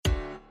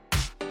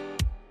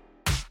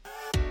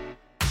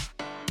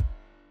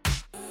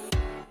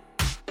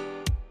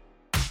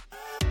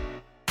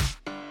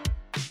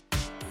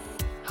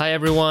Hi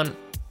everyone,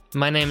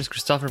 my name is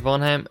Christopher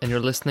Vonheim and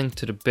you're listening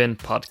to the BIN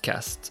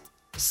podcast.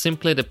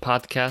 Simply the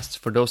podcast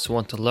for those who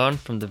want to learn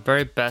from the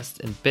very best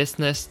in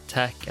business,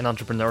 tech and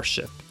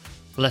entrepreneurship.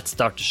 Let's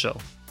start the show.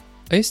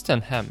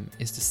 Øystein Hem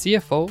is the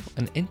CFO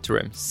and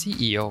interim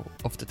CEO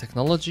of the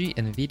technology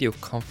and video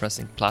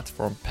conferencing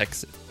platform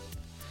Pexip.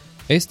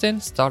 Øystein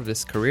started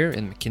his career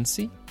in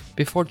McKinsey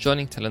before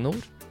joining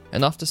Telenor,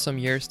 and after some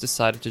years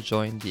decided to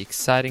join the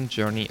exciting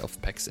journey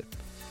of Pexip.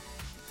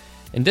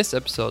 In this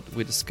episode,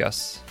 we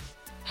discuss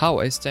how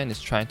Øystein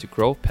is trying to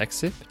grow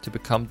Pexip to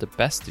become the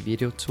best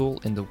video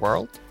tool in the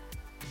world,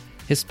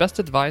 his best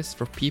advice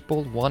for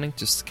people wanting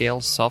to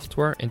scale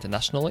software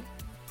internationally,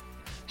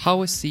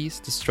 how he sees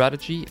the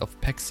strategy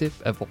of Pexip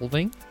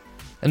evolving,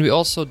 and we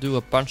also do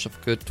a bunch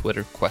of good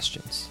Twitter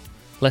questions.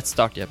 Let's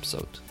start the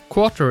episode.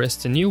 Quarter is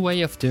the new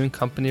way of doing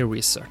company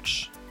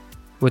research.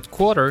 With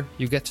Quarter,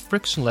 you get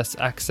frictionless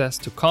access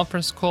to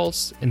conference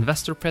calls,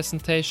 investor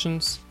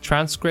presentations,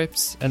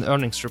 transcripts, and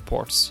earnings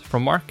reports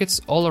from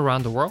markets all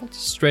around the world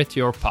straight to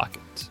your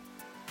pocket.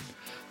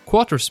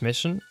 Quarter's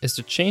mission is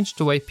to change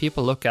the way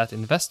people look at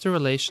investor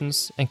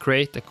relations and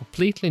create a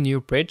completely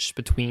new bridge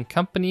between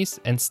companies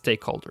and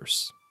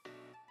stakeholders.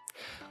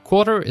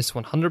 Quarter is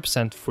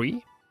 100%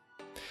 free.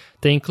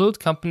 They include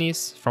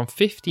companies from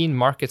 15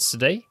 markets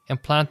today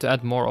and plan to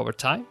add more over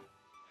time.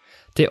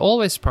 They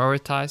always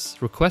prioritize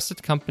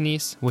requested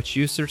companies, which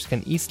users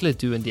can easily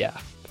do in the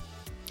app.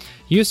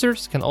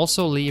 Users can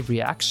also leave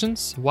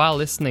reactions while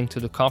listening to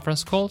the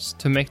conference calls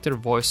to make their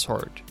voice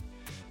heard.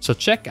 So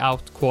check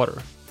out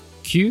Quarter.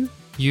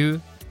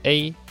 Quartr.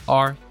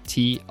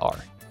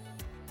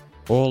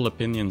 All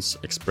opinions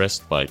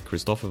expressed by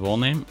Christopher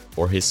Vonheim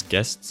or his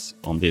guests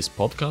on this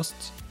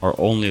podcast are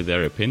only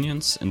their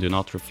opinions and do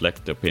not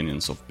reflect the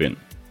opinions of BIN.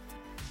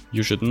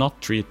 You should not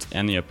treat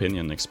any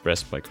opinion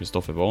expressed by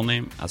Christopher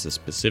Vonheim as a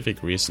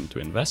specific reason to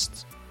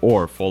invest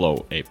or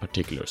follow a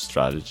particular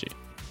strategy,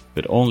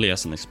 but only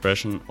as an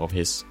expression of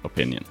his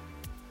opinion.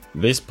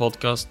 This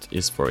podcast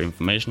is for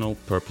informational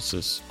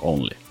purposes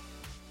only.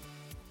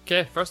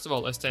 Okay, first of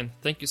all, Øystein,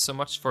 thank you so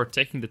much for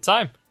taking the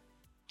time.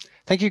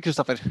 Thank you,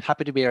 Christopher.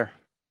 Happy to be here.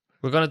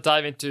 We're going to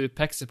dive into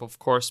Pexip, of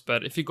course,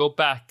 but if you go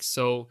back,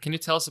 so can you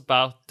tell us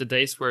about the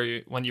days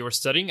when you were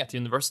studying at the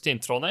university in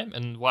Trondheim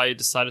and why you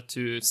decided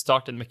to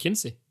start at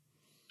McKinsey?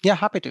 Yeah,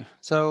 happy to.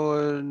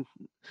 So,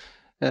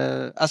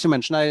 as you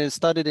mentioned, I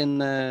studied in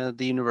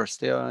the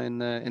university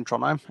in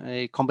Trondheim,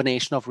 a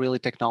combination of really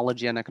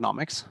technology and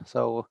economics.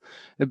 So,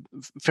 a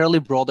fairly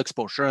broad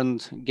exposure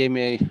and gave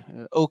me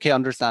an okay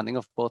understanding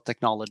of both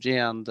technology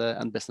and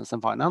business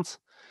and finance.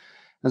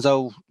 And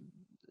so,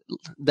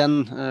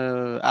 then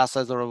as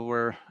I sort of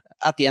were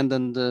at the end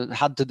and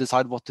had to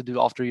decide what to do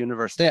after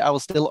university, I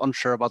was still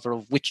unsure about sort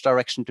of which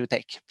direction to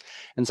take.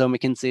 And so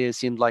McKinsey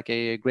seemed like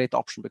a great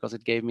option because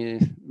it gave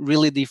me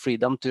really the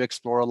freedom to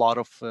explore a lot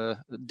of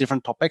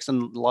different topics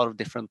and a lot of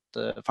different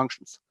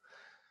functions.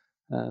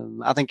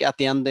 I think at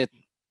the end,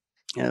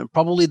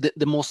 probably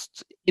the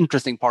most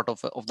interesting part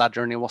of that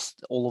journey was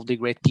all of the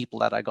great people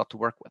that I got to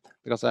work with,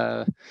 because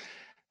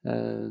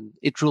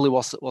it truly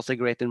was a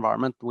great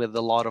environment with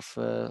a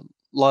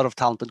lot of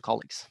talented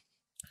colleagues.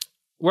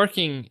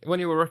 When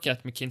you were working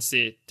at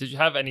McKinsey, did you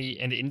have any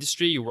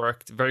industry you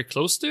worked very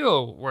close to,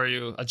 or were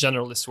you a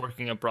generalist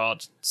working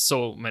abroad,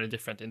 so many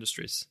different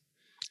industries?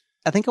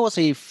 I think I was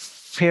a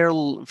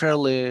fairly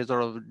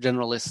sort of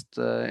generalist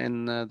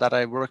in that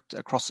I worked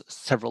across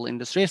several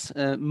industries.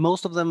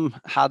 Most of them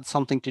had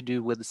something to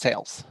do with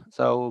sales,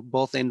 so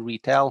both in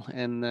retail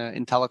and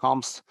in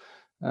telecoms,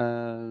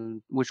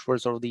 which were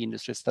sort of the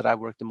industries that I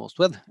worked the most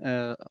with.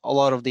 A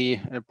lot of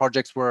the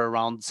projects were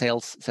around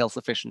sales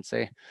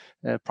efficiency,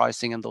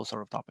 pricing, and those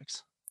sort of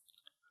topics.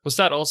 Was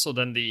that also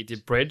then the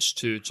bridge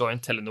to join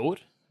Telenor?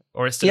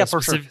 Or is there a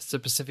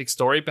specific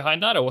story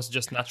behind that? Or was it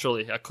just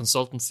naturally a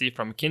consultancy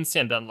from McKinsey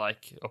and then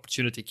like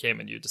opportunity came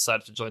and you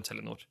decided to join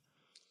Telenor?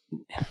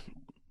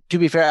 To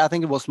be fair, I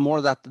think it was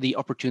more that the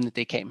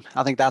opportunity came.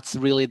 I think that's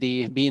really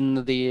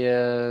been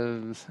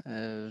the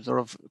sort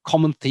of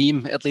common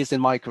theme, at least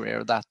in my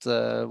career, that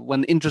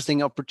when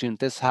interesting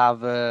opportunities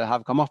have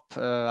come up,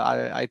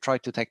 I try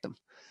to take them.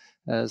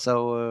 In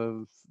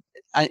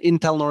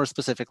Telenor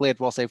specifically, it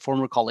was a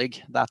former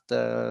colleague that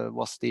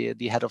was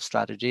the head of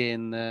strategy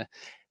in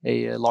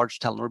a large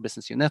Telenor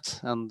business unit,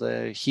 and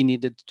he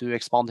needed to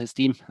expand his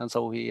team, and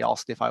so he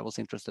asked if I was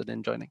interested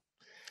in joining.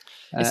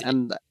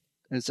 And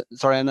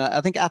I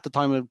think at the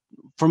time,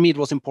 for me, it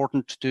was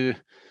important to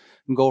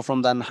go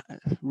from then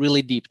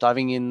really deep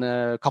diving in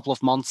a couple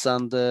of months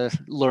and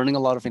learning a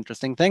lot of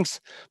interesting things,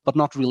 but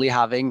not really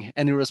having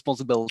any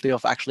responsibility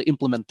of actually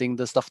implementing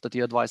the stuff that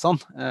you advise on.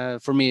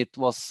 For me, it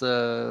was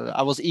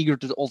I was eager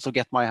to also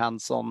get my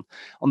hands on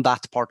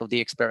that part of the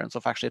experience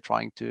of actually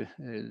trying to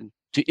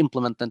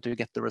implement and to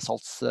get the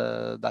results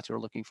that you're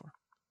looking for.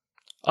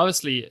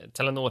 Obviously,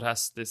 Telenor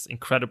has this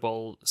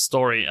incredible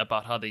story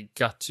about how they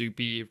got to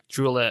be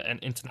truly an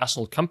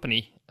international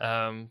company.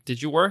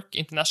 Did you work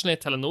internationally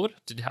at Telenor?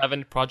 Did you have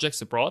any projects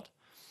abroad?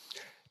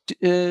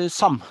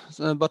 Some,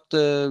 but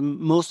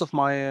most of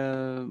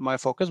my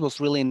focus was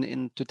really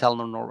into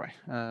Telenor Norway.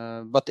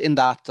 But in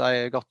that,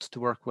 I got to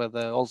work with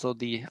also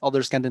the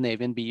other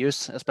Scandinavian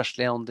BUs,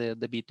 especially on the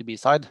B2B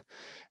side,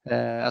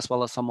 as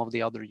well as some of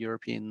the other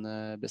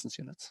European business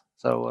units.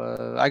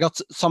 So I got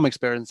some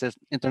experiences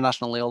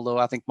internationally, although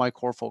I think my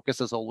core focus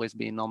has always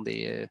been on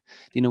the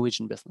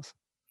Norwegian business.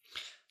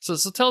 So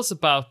tell us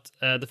about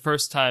the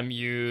first time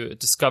you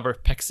discover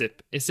Pexip.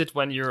 Is it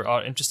when you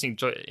are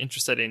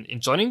interested in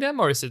joining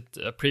them, or is it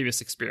a previous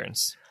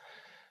experience?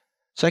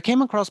 So I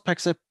came across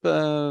Pexip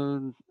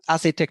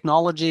as a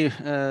technology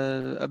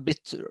a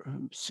bit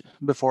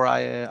before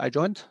I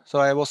joined. So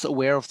I was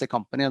aware of the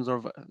company and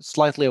sort of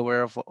slightly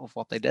aware of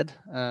what they did.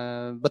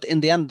 But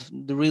in the end,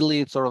 the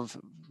really sort of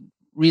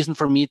reason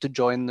for me to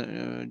join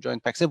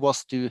Pexip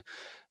was to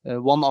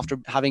one, after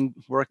having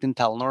worked in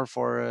Telenor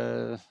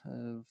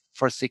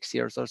for 6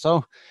 years or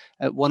so,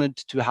 wanted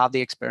to have the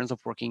experience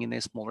of working in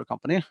a smaller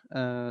company.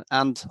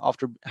 And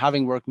after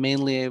having worked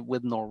mainly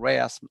with Norway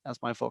as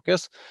my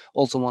focus,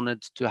 also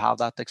wanted to have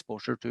that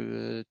exposure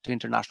to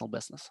international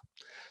business.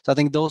 So I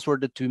think those were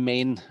the two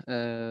main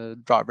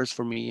drivers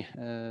for me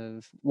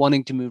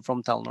wanting to move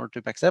from Telenor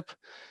to Pexip.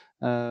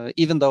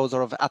 Even though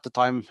sort of at the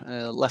time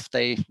left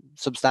a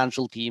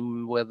substantial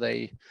team with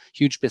a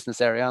huge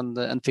business area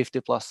and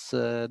 50 plus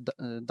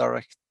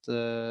direct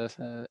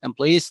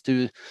employees,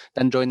 to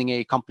then joining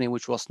a company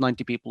which was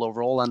 90 people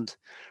overall and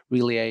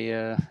really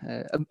a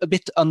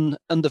bit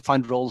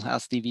undefined role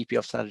as the VP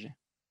of strategy.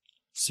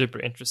 Super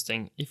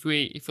interesting. If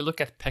we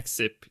look at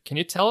Pexip, can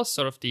you tell us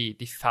sort of the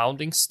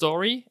founding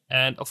story?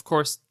 And of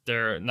course,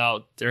 there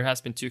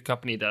has been two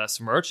companies that has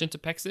merged into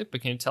Pexip,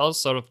 but can you tell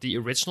us sort of the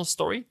original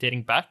story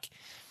dating back?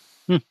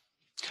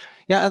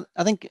 Yeah,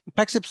 I think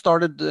Pexip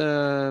started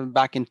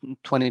back in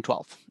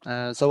 2012.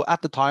 So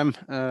at the time,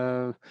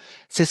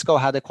 Cisco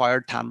had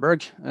acquired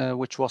Tandberg,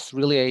 which was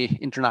really an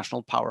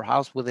international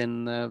powerhouse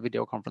within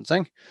video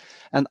conferencing.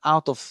 And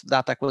out of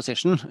that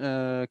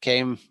acquisition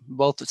came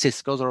both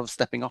Cisco sort of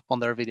stepping up on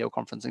their video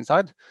conferencing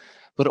side,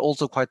 but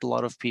also quite a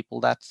lot of people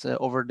that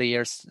over the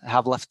years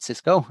have left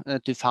Cisco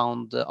to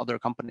found other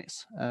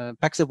companies.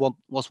 Pexip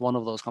was one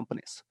of those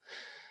companies.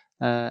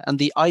 And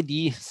the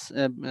ideas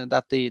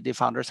that the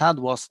founders had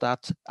was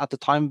that at the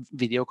time,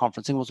 video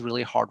conferencing was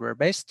really hardware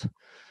based.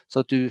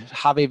 So to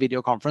have a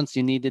video conference,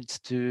 you needed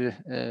to,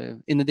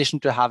 in addition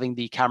to having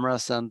the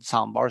cameras and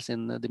soundbars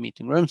in the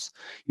meeting rooms,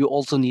 you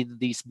also needed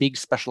these big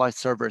specialized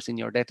servers in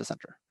your data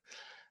center.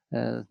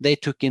 They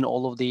took in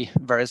all of the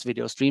various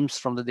video streams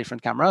from the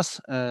different cameras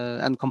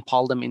and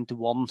compiled them into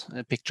one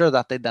picture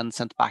that they then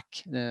sent back,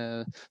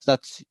 so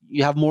that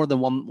you have more than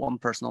one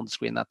person on the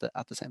screen at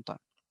the same time.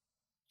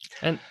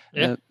 And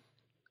yeah,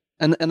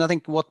 and I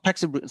think what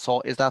Pexip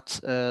saw is that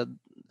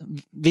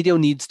video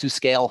needs to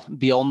scale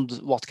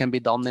beyond what can be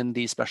done in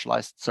these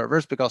specialized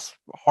servers, because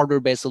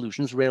hardware-based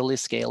solutions rarely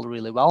scale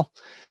really well.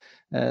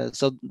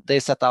 So they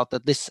set out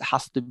that this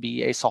has to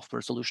be a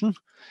software solution,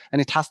 and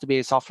it has to be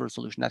a software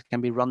solution that can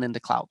be run in the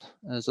cloud,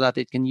 so that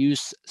it can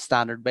use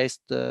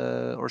standard-based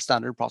or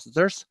standard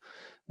processors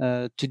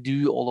to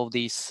do all of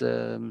these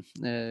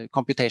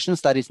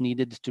computations that is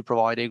needed to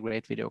provide a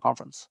great video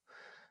conference.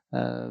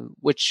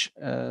 Which,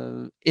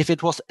 if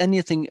it was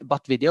anything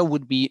but video,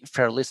 would be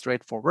fairly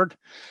straightforward.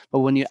 But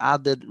when you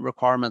add the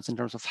requirements in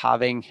terms of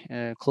having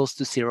close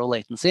to zero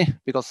latency,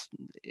 because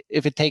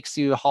if it takes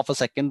you half a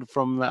second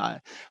from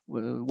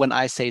when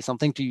I say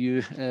something to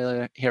you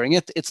hearing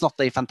it, it's not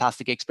a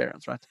fantastic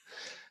experience, right?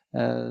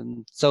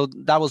 So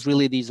that was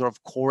really the sort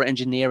of core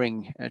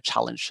engineering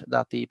challenge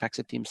that the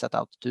Pexip team set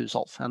out to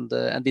solve, and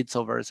did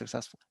so very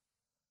successfully.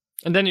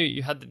 And then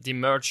you had the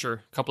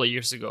merger a couple of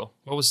years ago.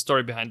 What was the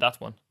story behind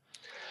that one?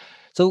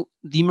 So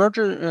the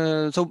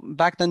merger, so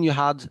back then you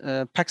had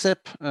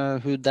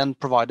Pexip, who then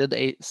provided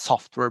a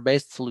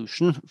software-based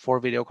solution for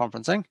video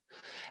conferencing.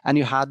 And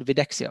you had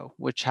Videxio,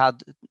 which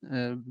had,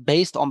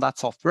 based on that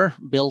software,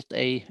 built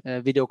a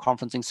video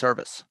conferencing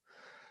service.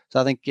 So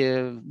I think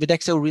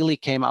Videxio really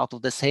came out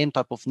of the same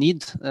type of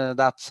need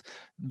that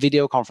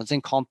video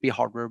conferencing can't be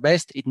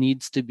hardware-based. It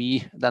needs to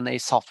be then a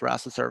software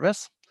as a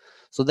service.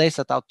 So they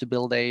set out to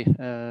build a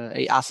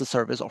as a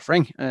service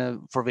offering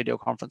for video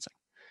conferencing.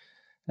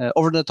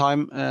 Over the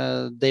time,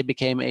 they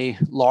became a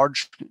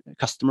large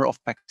customer of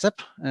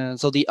Pexip.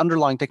 So the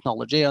underlying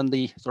technology and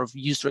the sort of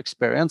user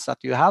experience that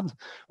you had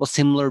was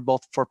similar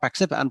both for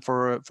Pexip and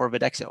for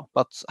Videxio,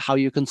 but how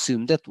you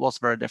consumed it was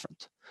very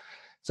different.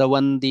 So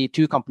when the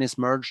two companies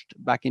merged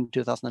back in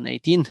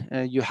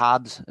 2018, you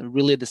had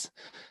really this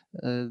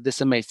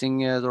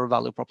amazing sort of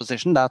value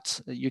proposition that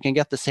you can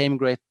get the same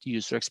great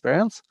user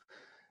experience.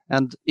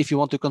 And if you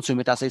want to consume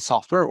it as a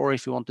software or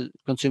if you want to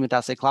consume it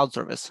as a cloud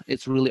service,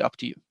 it's really up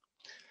to you.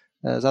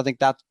 So I think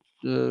that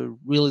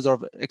really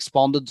sort of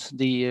expanded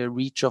the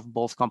reach of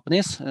both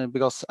companies,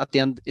 because at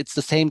the end, it's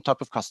the same type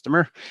of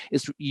customer.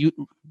 It's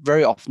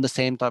very often the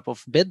same type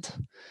of bid,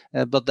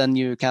 but then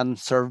you can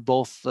serve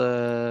both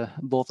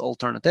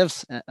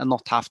alternatives and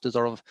not have to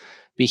sort of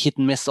be hit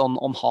and miss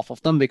on half of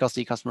them because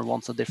the customer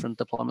wants a different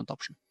deployment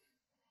option.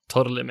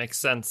 Totally makes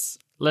sense.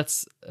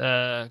 Let's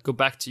go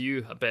back to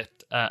you a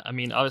bit. I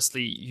mean,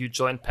 obviously, you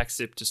joined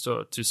Pexip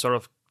to sort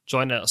of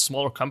join a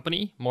smaller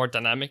company, more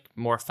dynamic,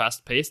 more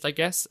fast-paced, I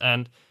guess.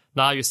 And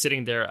now you're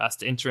sitting there as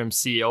the interim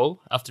CEO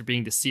after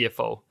being the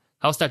CFO.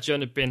 How's that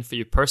journey been for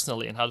you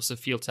personally, and how does it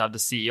feel to have the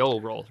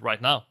CEO role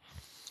right now?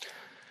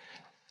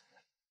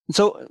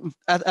 So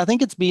I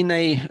think it's been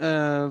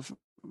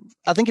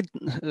I think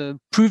it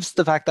proves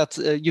the fact that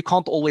you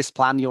can't always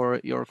plan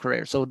your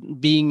career. So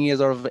being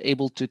sort of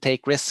able to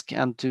take risk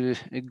and to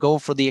go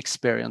for the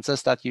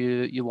experiences that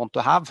you want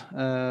to have,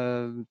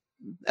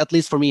 at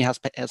least for me, has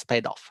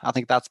paid off. I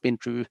think that's been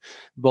true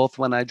both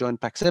when I joined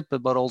Pexip,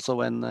 but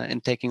also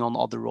in taking on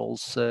other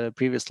roles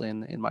previously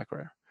in my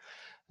career.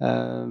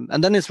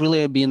 And then it's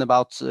really been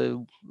about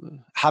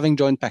having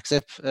joined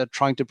Pexip,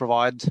 trying to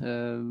provide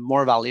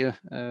more value,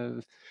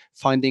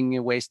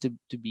 finding ways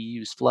to be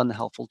useful and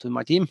helpful to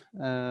my team,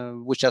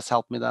 which has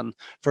helped me then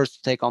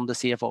first take on the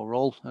CFO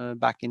role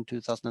back in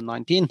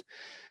 2019.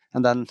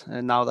 And then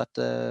now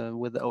that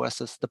with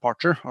OS's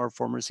departure, our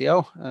former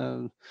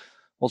CEO,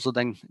 also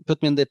then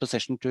put me in the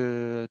position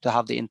to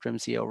have the interim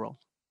CEO role.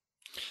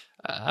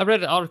 I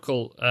read an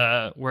article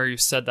where you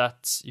said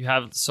that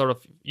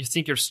you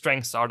think your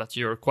strengths are that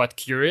you're quite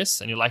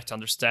curious and you like to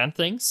understand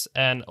things,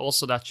 and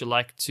also that you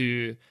like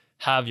to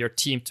have your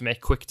team to make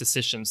quick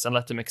decisions and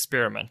let them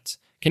experiment.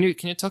 Can you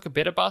talk a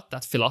bit about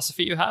that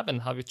philosophy you have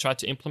and how you try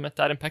to implement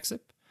that in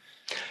Pexip?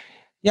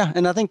 Yeah,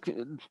 and I think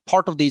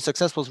part of the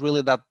success was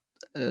really that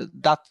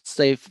that's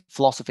a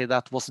philosophy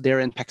that was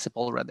there in Pexip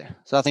already.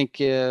 So I think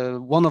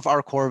one of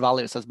our core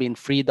values has been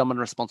freedom and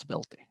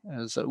responsibility,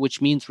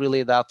 which means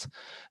really that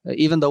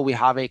even though we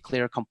have a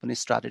clear company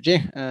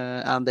strategy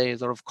and a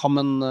sort of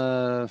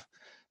common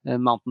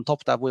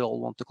mountaintop that we all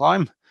want to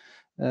climb,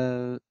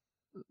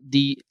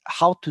 the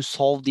how to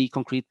solve the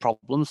concrete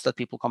problems that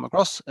people come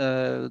across,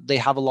 they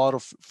have a lot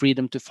of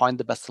freedom to find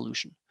the best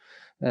solution.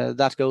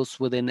 That goes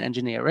within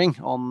engineering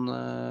on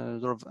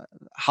sort of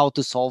how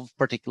to solve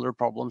particular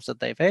problems that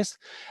they face,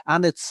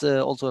 and it's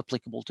also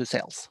applicable to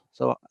sales.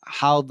 So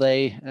how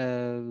they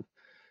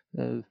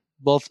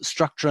both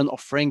structure an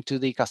offering to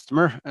the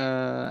customer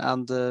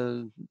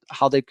and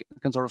how they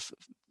can sort of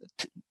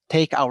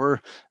take our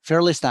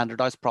fairly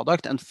standardized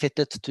product and fit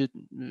it to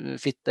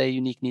fit the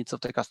unique needs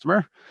of the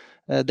customer.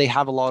 They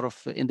have a lot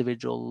of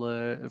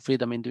individual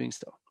freedom in doing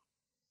so.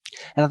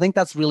 And I think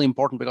that's really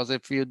important because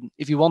if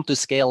you want to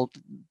scale,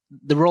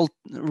 the world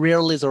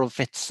rarely sort of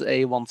fits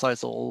a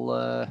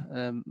one-size-all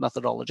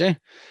methodology,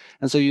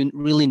 and so you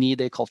really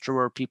need a culture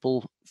where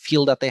people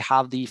feel that they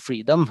have the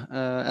freedom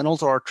and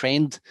also are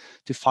trained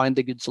to find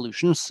the good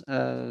solutions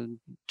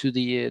to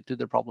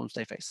the problems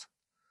they face.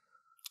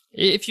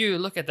 If you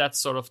look at that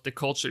sort of the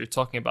culture you're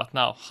talking about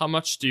now, how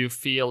much do you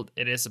feel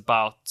it is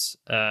about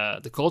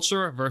the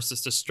culture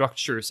versus the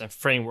structures and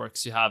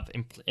frameworks you have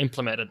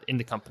implemented in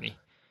the company?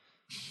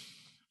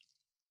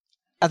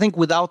 I think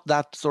without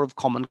that sort of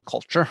common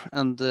culture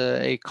and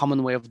a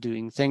common way of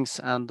doing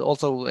things, and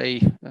also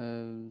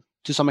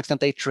to some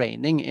extent a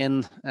training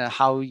in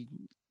how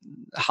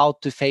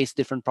to face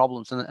different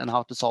problems and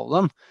how to solve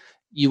them,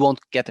 you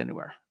won't get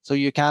anywhere. So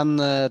you can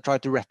try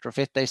to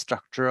retrofit a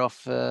structure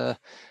of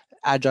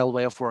agile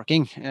way of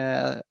working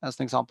as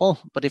an example,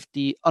 but if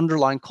the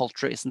underlying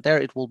culture isn't there,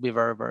 it will be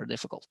very, very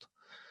difficult.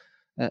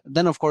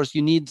 Then, of course,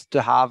 you need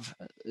to have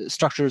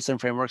structures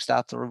and frameworks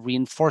that sort of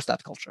reinforce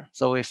that culture.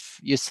 So if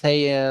you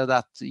say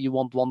that you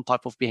want one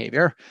type of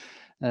behavior,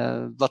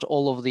 but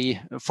all of the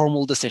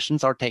formal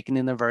decisions are taken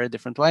in a very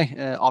different way,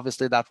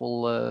 obviously that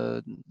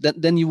will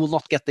then you will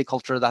not get the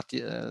culture that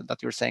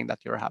you're saying that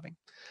you're having.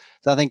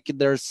 So I think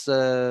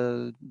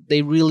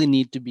they really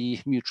need to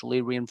be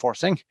mutually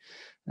reinforcing.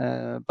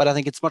 But I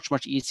think it's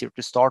much easier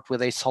to start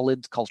with a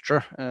solid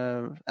culture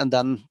and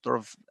then sort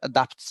of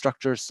adapt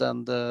structures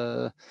and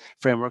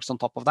frameworks on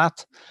top of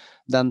that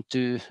than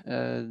to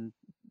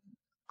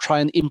try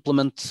and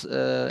implement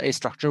a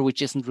structure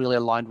which isn't really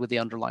aligned with the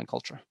underlying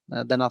culture.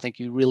 Then I think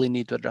you really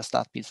need to address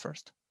that piece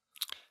first.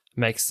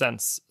 Makes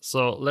sense.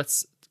 So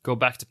let's go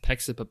back to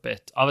Pexip a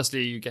bit.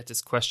 Obviously, you get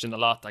this question a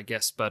lot, I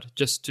guess, but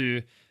just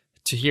to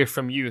hear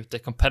from you, the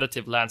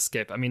competitive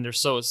landscape. I mean, they're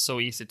so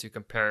easy to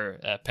compare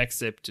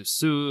Pexip to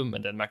Zoom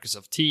and then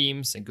Microsoft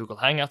Teams and Google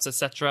Hangouts,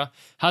 etc.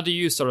 How do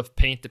you sort of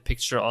paint the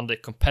picture on the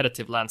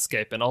competitive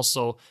landscape and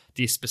also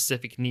the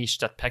specific niche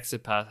that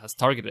Pexip has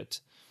targeted?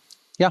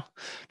 Yeah,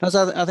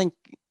 I think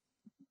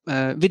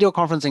video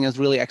conferencing has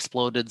really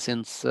exploded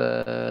since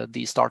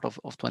the start of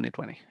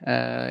 2020.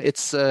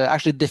 It's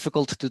actually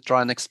difficult to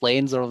try and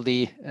explain sort of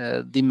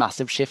the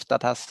massive shift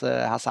that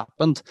has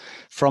happened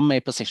from a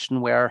position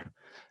where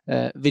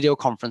video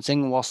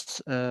conferencing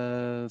was,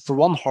 for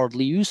one,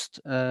 hardly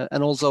used,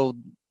 and also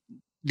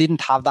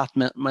didn't have that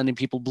many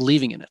people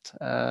believing in it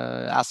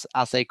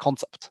as a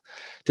concept.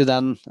 To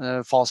then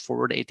fast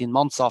forward 18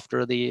 months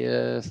after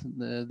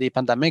the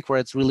pandemic, where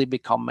it's really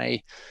become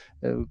a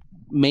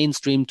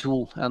mainstream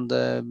tool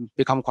and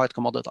become quite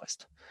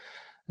commoditized.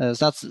 So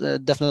that's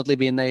definitely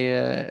been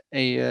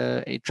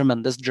a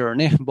tremendous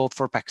journey, both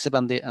for Pexip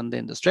and the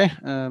industry.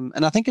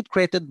 And I think it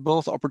created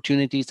both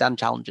opportunities and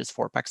challenges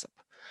for Pexip.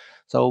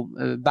 So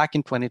back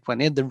in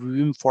 2020, the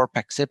room for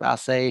Pexip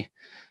as a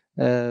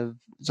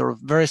sort of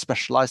very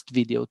specialized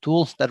video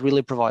tool that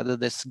really provided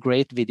this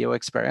great video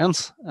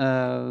experience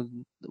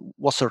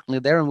was certainly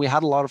there. And we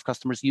had a lot of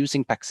customers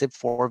using Pexip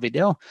for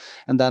video,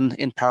 and then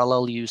in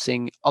parallel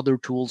using other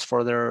tools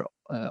for their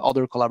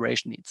other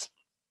collaboration needs.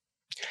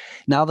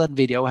 Now that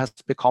video has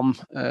become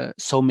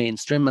so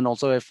mainstream, and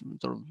also if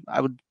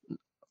I would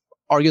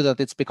argue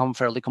that it's become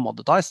fairly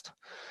commoditized,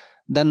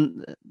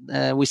 then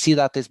we see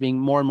that it's being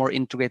more and more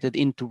integrated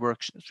into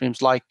work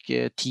streams like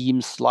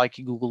Teams, like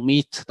Google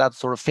Meet, that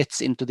sort of fits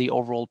into the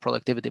overall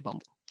productivity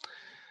bundle.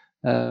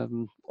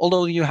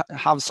 Although you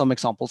have some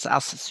examples,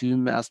 as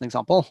Zoom as an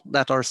example,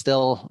 that are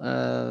still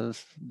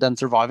then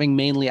surviving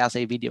mainly as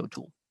a video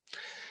tool.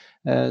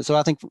 So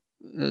I think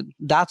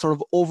that sort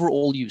of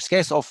overall use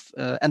case of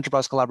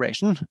enterprise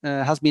collaboration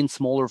has been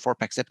smaller for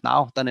Pexip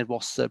now than it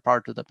was prior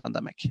to the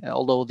pandemic,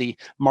 although the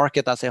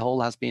market as a whole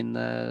has been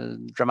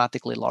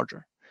dramatically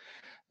larger.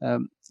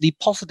 The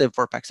positive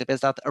for Pexip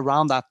is that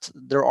around that,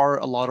 there are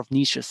a lot of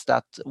niches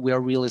that we are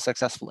really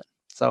successful in.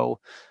 So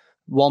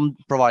one,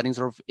 providing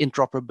sort of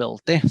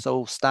interoperability,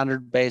 so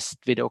standard-based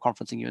video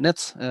conferencing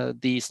units,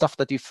 the stuff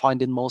that you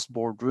find in most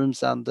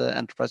boardrooms and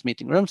enterprise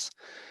meeting rooms.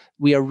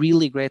 We are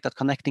really great at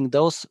connecting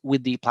those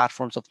with the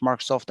platforms of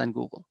Microsoft and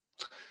Google.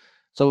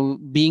 So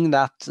being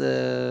that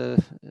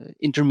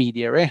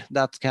intermediary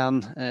that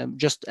can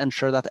just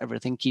ensure that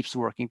everything keeps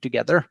working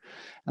together,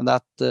 and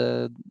that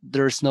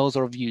there's no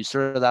sort of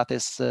user that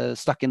is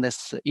stuck in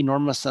this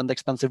enormous and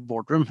expensive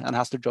boardroom and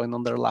has to join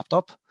on their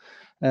laptop,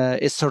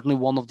 is certainly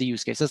one of the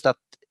use cases that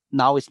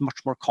now is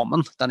much more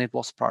common than it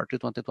was prior to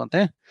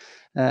 2020,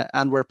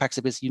 and where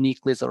Pexip is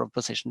uniquely sort of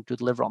positioned to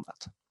deliver on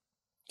that.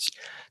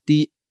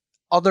 The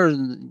other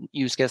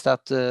use case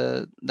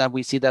that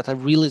we see that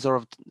have really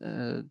sort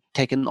of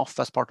taken off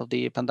as part of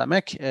the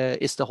pandemic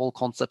is the whole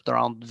concept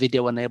around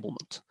video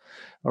enablement,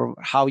 or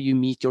how you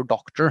meet your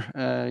doctor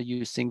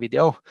using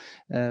video.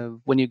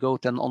 When you go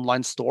to an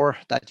online store,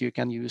 that you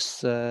can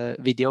use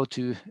video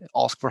to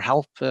ask for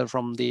help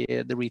from the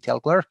retail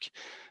clerk.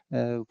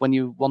 When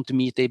you want to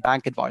meet a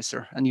bank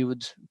advisor, and you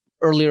would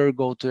earlier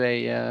go to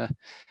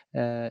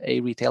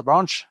a retail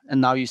branch,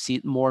 and now you see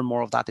more and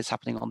more of that is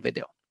happening on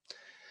video.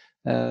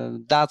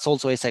 That's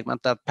also a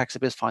segment that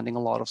Pexip is finding a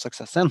lot of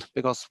success in,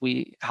 because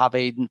we have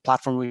a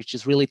platform which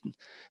is really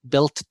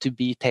built to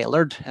be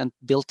tailored and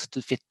built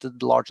to fit the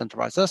large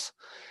enterprises.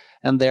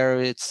 And there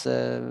it's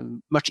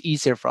much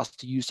easier for us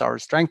to use our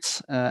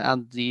strengths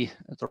and the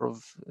sort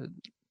of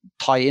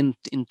tie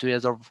into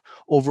a sort of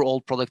overall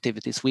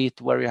productivity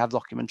suite where you have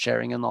document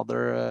sharing and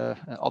other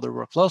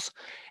workflows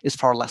is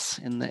far less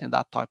in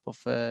that type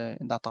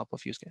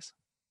of use case.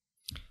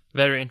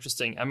 Very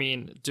interesting. I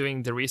mean,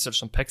 doing the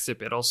research on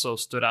Pexip, it also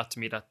stood out to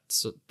me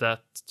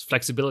that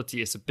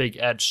flexibility is a big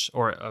edge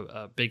or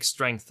a big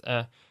strength.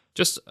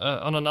 Just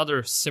on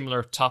another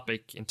similar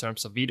topic in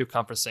terms of video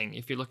conferencing,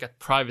 if you look at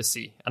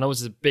privacy, I know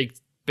it's a big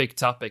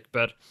topic,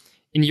 but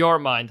in your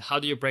mind, how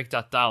do you break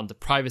that down, the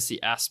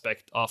privacy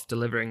aspect of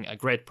delivering a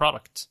great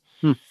product?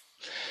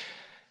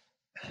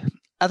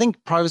 I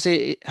think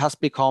privacy has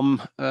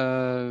become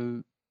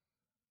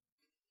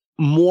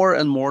more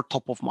and more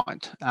top of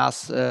mind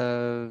as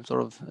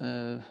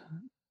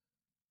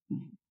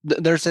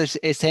there's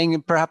a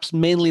saying, perhaps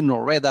mainly in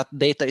Norway, that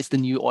data is the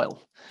new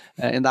oil,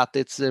 in that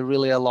it's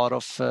really a lot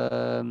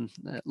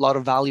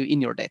of value in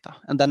your data.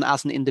 And then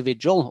as an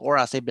individual or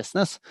as a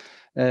business,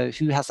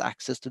 who has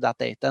access to that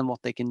data and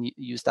what they can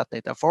use that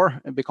data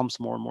for, it becomes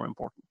more and more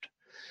important.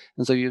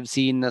 And so you've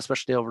seen,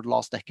 especially over the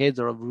last decade,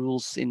 there are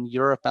rules in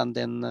Europe and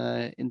in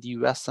the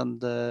US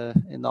and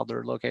in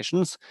other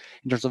locations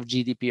in terms of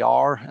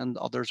GDPR and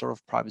other sort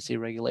of privacy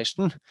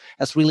regulation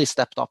has really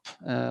stepped up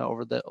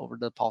over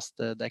the past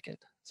decade.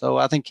 So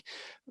I think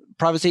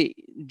privacy,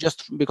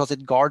 just because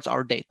it guards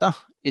our data,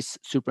 is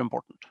super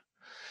important.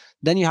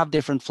 Then you have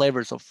different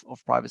flavors of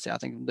privacy. I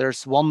think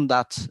there's one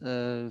that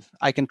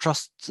I can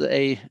trust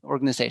a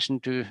organization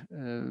to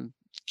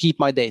keep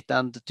my data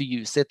and to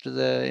use it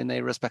in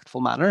a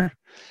respectful manner.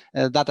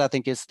 That I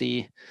think is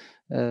the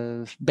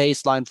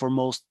baseline for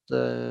most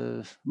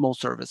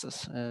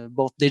services,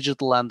 both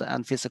digital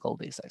and physical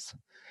these days.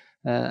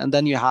 And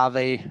then you have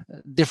a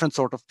different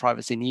sort of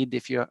privacy need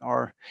if you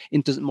are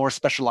into more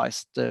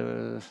specialized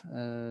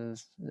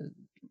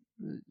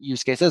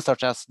use cases,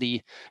 such as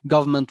the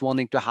government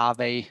wanting to have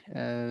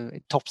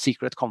a top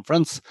secret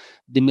conference,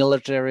 the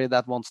military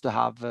that wants to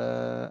have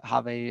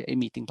a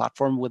meeting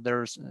platform with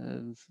their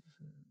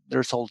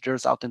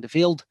soldiers out in the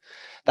field.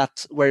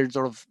 That's where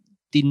sort of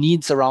the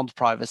needs around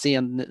privacy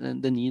and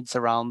the needs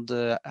around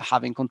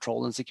having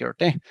control and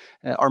security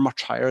are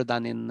much higher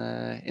than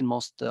in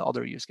most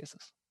other use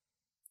cases.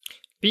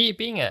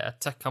 Being a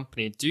tech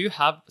company, do you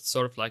have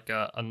sort of like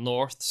a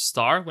North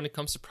Star when it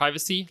comes to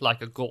privacy,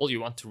 like a goal you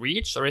want to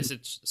reach? Or is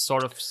it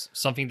sort of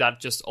something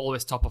that just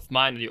always top of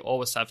mind and you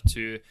always have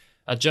to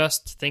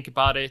adjust, think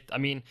about it? I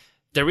mean,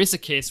 there is a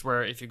case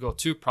where if you go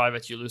too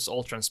private, you lose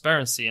all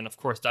transparency, and of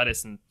course that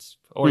isn't.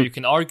 Or you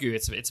can argue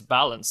it's a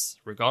balance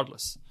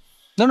regardless.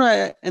 No,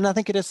 and I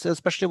think it is,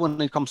 especially when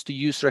it comes to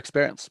user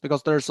experience,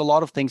 because there's a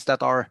lot of things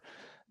that are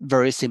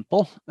very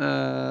simple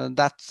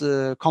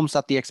that comes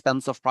at the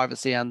expense of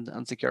privacy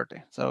and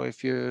security. So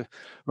if you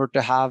were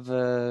to have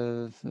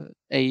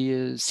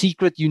a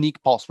secret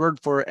unique password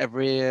for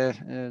every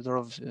sort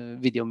of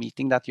video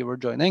meeting that you were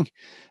joining,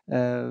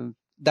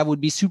 that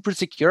would be super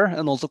secure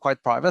and also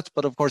quite private,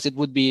 but of course it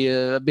would be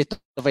a bit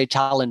of a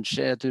challenge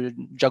to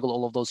juggle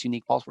all of those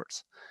unique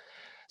passwords.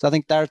 So I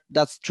think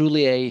that's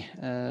truly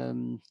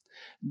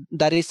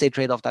that is a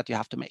trade-off that you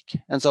have to make.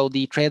 And so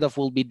the trade-off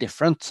will be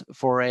different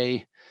for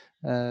a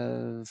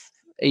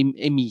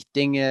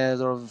meeting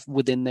sort of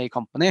within a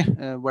company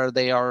where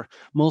they are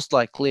most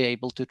likely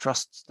able to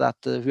trust that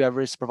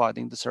whoever is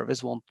providing the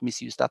service won't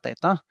misuse that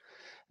data.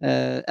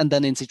 And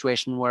then in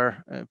situation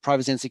where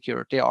privacy and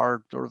security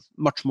are sort of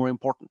much more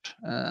important,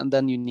 and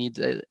then you need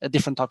a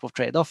different type of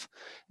trade-off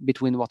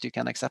between what you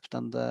can accept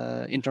and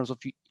in terms of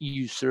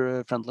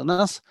user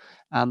friendliness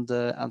and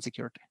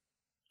security.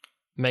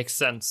 Makes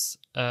sense.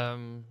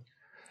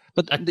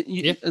 But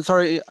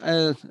sorry,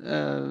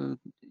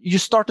 you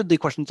started the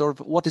question sort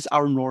of what is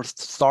our North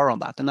Star on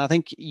that, and I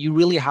think you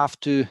really have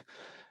to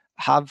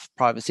have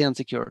privacy and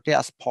security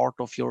as part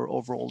of your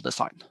overall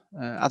design.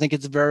 I think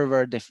it's very,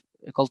 very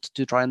difficult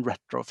to try and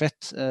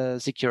retrofit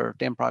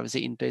security and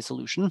privacy into a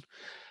solution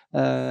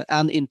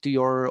and into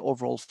your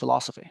overall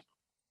philosophy.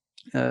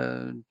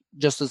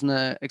 Just as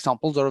an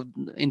example, sort of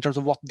in terms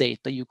of what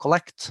data you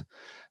collect.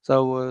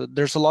 So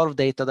there's a lot of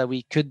data that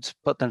we could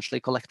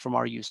potentially collect from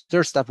our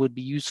users that would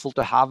be useful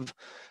to have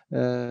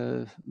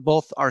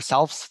both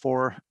ourselves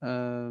for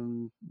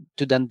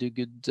to then do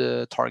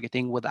good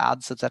targeting with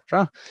ads,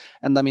 etc.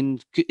 And I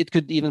mean, it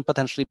could even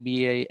potentially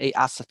be a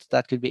asset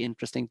that could be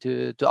interesting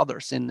to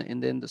others in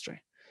the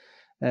industry.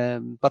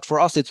 But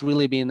for us, it's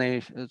really been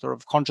a sort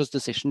of conscious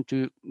decision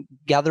to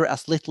gather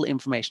as little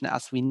information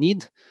as we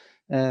need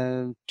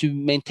to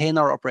maintain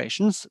our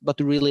operations, but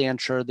to really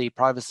ensure the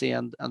privacy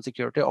and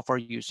security of our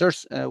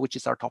users, which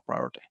is our top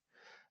priority.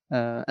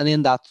 And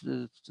in that,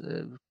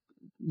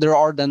 there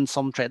are then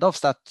some trade-offs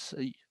that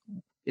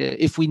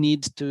if we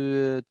need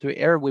to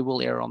err, we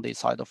will err on the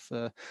side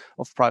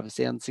of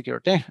privacy and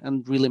security,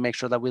 and really make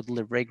sure that we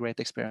deliver a great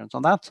experience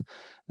on that,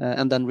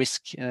 and then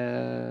risk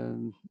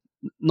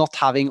not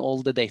having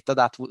all the data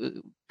that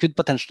could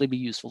potentially be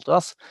useful to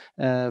us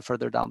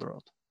further down the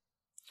road.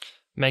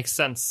 Makes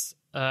sense.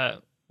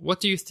 What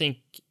do you think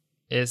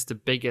is the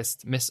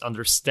biggest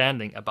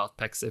misunderstanding about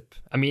Pexip?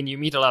 I mean, you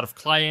meet a lot of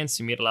clients,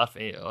 you meet a lot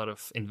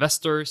of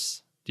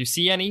investors. Do you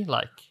see any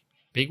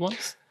big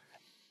ones?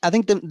 I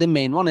think the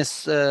main one is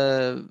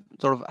sort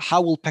of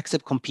how will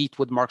Pexip compete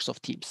with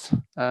Microsoft Teams,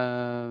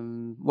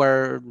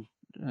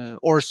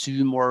 or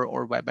Zoom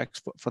or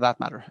WebEx for that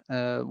matter,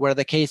 where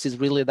the case is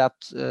really that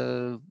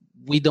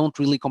we don't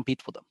really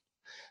compete with them.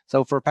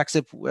 So for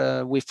Pexip,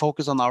 we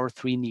focus on our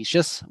three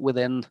niches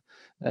within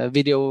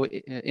video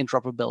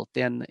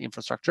interoperability and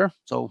infrastructure.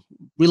 So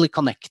really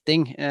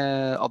connecting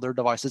other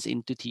devices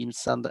into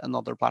Teams and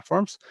other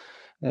platforms,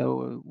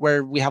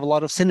 where we have a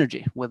lot of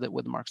synergy with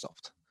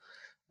Microsoft.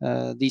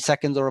 The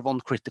second sort of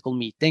on critical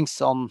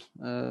meetings,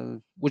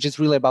 which is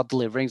really about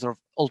delivering sort of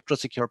ultra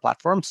secure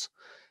platforms,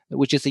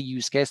 which is a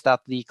use case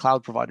that the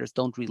cloud providers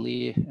don't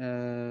really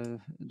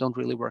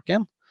work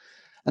in.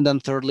 And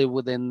then thirdly,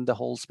 within the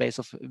whole space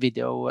of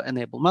video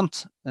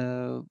enablement,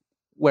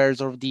 where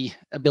sort of the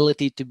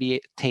ability to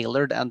be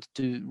tailored and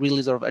to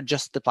really sort of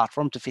adjust the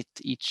platform to fit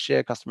each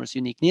customer's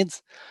unique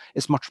needs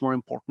is much more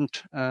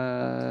important,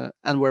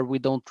 and where we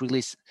don't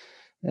really,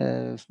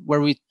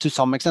 where we to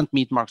some extent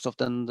meet Microsoft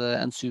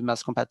and Zoom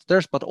as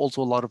competitors, but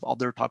also a lot of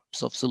other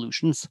types of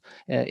solutions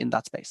in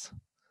that space.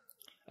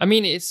 I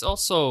mean, it's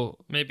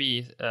also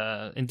maybe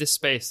in this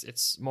space,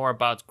 it's more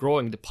about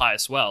growing the pie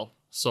as well.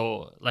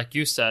 So like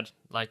you said,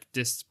 like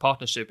this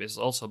partnership is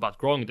also about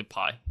growing the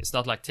pie. It's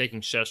not like taking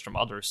shares from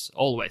others,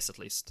 always at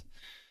least.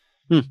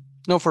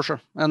 No, for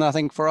sure. And I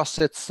think for us,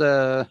 it's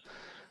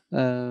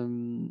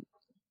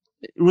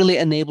really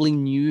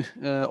enabling new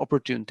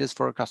opportunities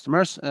for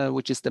customers,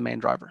 which is the main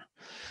driver.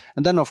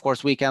 And then, of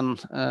course, we can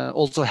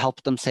also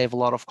help them save a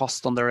lot of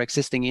cost on their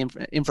existing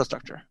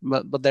infrastructure.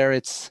 But there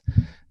it's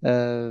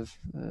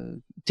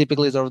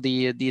typically sort of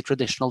the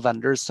traditional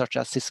vendors such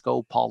as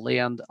Cisco, Poly,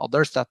 and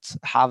others that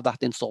have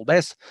that install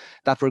base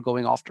that we're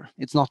going after.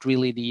 It's not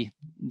really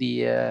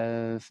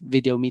the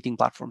video meeting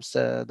platforms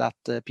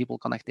that people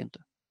connect into.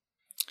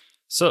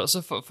 So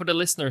for the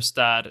listeners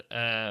that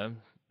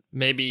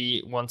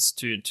maybe wants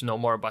to know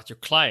more about your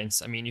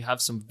clients, I mean, you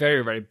have some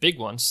very, very big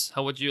ones.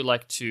 How would you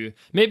like to,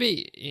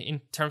 maybe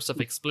in terms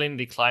of explaining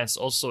the clients,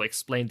 also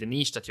explain the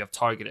niche that you have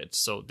targeted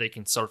so they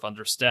can sort of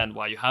understand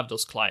why you have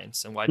those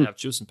clients and why they have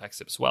chosen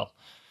Pexip as well?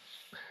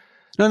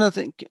 No, I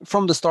think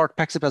from the start,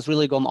 Pexip has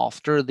really gone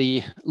after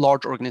the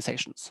large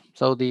organizations.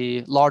 So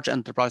the large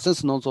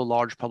enterprises and also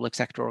large public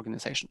sector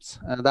organizations.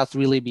 That's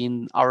really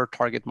been our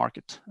target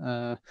market.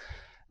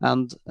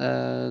 And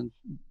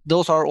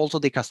those are also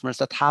the customers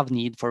that have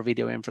need for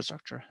video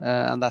infrastructure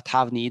and that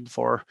have need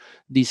for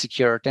the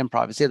security and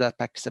privacy that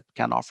Pexip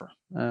can offer.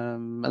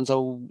 And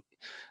so,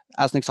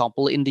 as an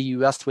example, in the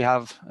US, we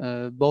have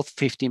both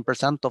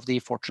 15% of the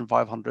Fortune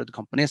 500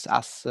 companies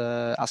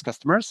as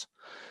customers.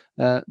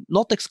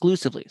 Not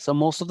exclusively. So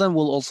most of them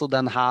will also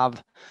then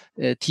have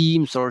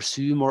Teams or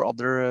Zoom or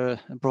other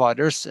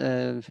providers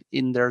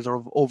in their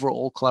sort of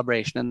overall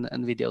collaboration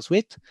and video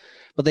suite,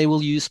 but they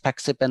will use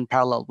Pexip in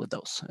parallel with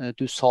those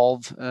to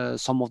solve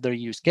some of their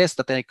use case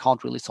that they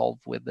can't really solve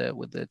with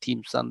the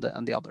Teams and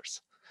the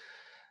others.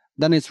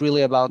 Then it's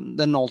really about,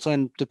 then also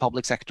in the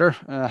public sector,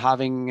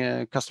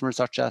 having customers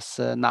such as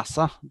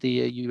NASA,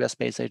 the US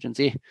space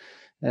agency.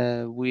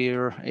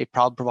 We're a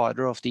proud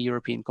provider of the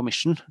European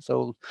Commission.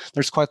 So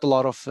there's quite a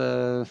lot of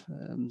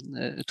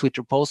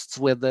Twitter posts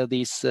with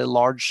these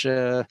large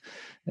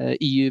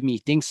EU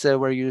meetings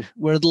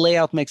where the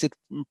layout makes it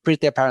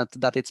pretty apparent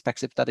that it's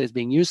Pexip that is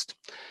being used.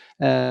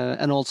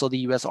 And also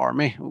the US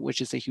Army,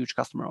 which is a huge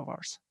customer of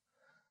ours.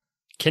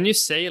 Can you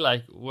say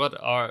like what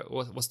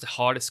was the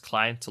hardest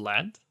client to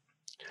land?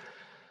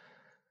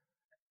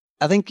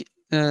 I think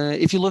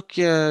if you look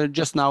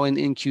just now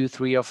in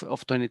Q3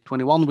 of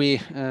 2021, we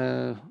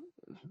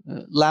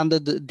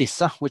landed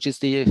DISA, which is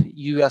the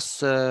US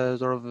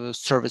sort of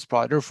service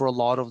provider for a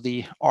lot of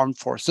the armed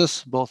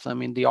forces, both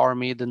the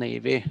Army, the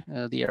Navy,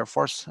 the Air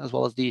Force, as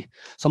well as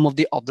some of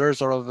the other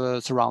sort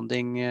of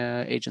surrounding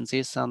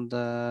agencies and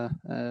the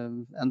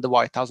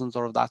White House and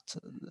sort of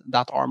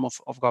that arm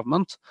of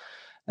government.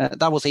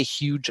 That was a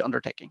huge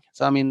undertaking.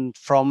 So,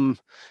 from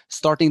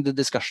starting the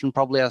discussion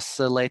probably as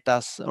late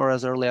as or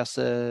as early as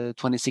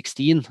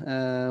 2016,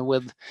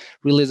 with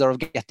really sort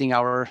of getting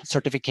our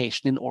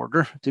certification in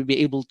order to be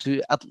able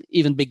to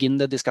even begin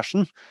the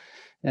discussion,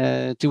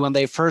 to when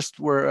they first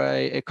were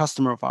a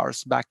customer of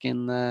ours back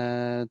in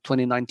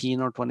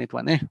 2019 or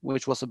 2020,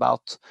 which was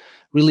about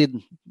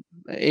really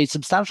a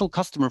substantial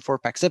customer for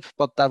Pexip,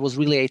 but that was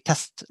really a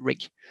test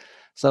rig.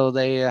 So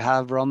they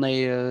have run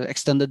a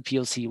extended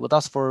POC with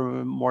us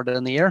for more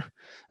than a year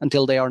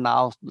until they are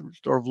now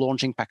sort of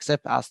launching Pexip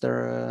as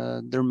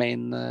their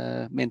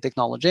main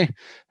technology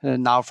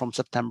now from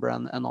September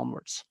and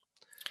onwards.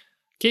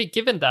 Okay,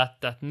 given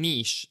that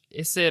niche,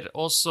 is it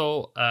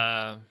also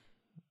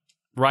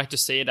right to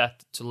say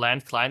that to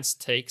land clients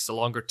takes a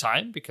longer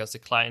time because the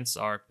clients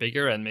are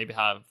bigger and maybe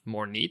have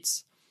more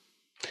needs?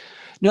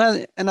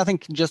 No, and I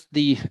think just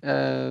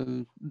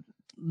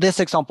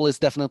this example is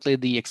definitely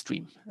the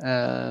extreme,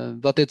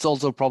 but it's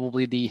also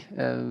probably the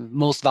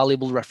most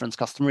valuable reference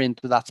customer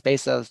into that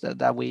space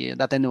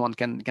that anyone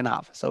can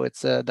have. So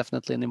it's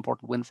definitely an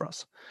important win for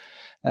us.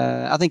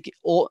 I think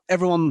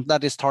everyone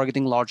that is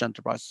targeting large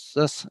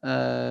enterprises,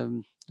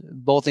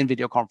 both in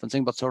video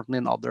conferencing, but certainly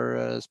in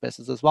other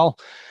spaces as well,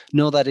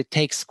 know that it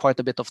takes quite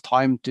a bit of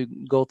time to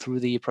go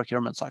through the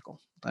procurement cycle.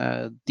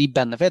 The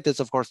benefit is,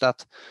 of course,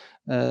 that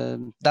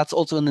that's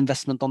also an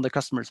investment on the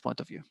customer's point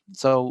of view.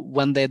 So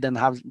when they then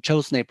have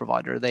chosen a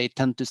provider, they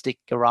tend to stick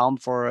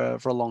around for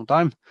a long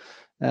time,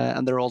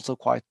 and they're also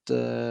quite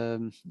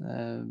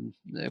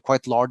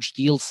large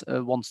deals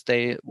once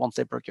they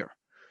procure.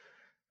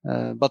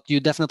 But you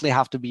definitely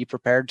have to be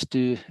prepared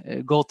to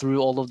go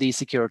through all of the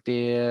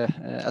security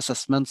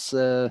assessments,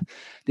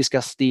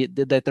 discuss the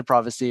data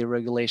privacy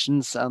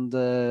regulations, and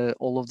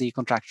all of the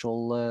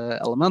contractual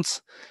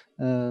elements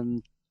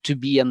to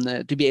be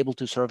able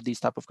to serve these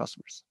type of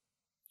customers.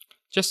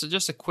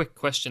 Just a quick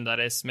question that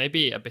is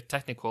maybe a bit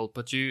technical,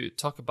 but you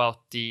talk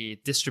about the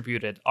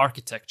distributed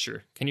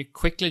architecture. Can you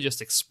quickly just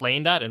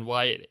explain that and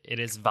why it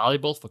is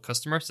valuable for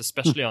customers,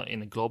 especially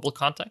in a global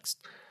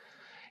context?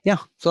 Yeah,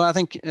 so I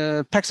think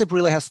Pexip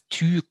really has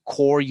two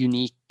core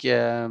unique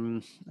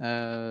sort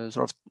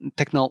of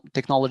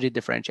technology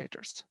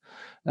differentiators.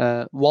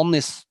 One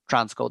is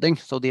transcoding,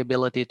 so the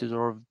ability to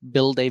sort of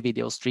build a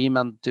video stream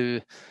and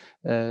to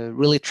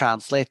really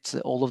translate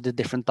all of the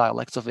different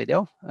dialects of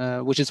video,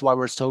 which is why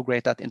we're so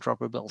great at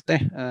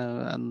interoperability,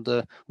 and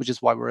which is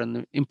why we're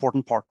an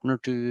important partner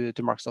to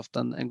Microsoft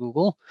and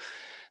Google.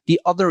 The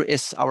other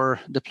is our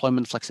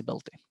deployment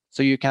flexibility.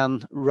 So you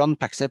can run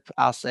Pexip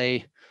as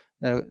a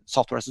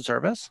software as a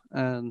service,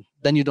 and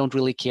then you don't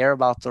really care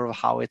about sort of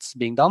how it's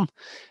being done,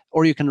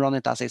 or you can run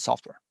it as a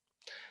software.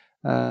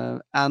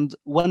 And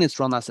when it's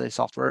run as a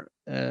software,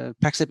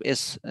 Pexip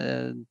is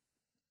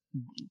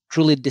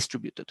truly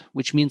distributed,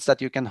 which means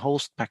that you can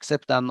host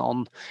Pexip then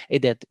on a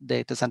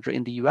data center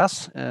in the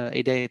US,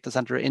 a data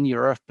center in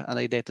Europe, and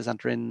a data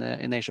center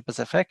in Asia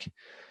Pacific.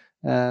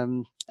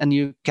 And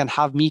you can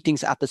have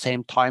meetings at the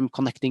same time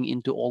connecting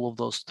into all of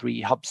those three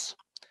hubs,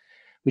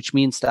 which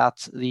means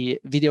that the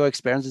video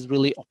experience is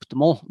really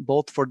optimal,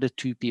 both for the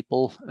two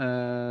people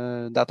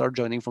that are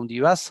joining from the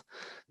US,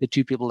 the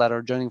two people that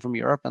are joining from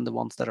Europe, and the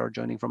ones that are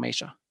joining from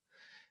Asia.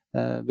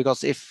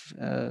 Because if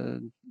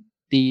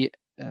the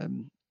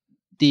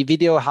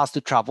video has to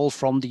travel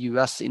from the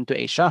US into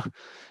Asia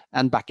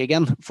and back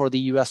again for the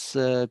US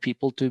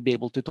people to be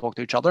able to talk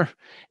to each other,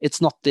 it's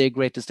not the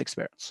greatest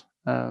experience.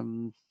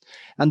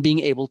 And being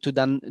able to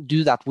then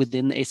do that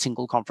within a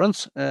single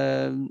conference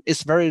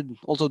is very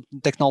also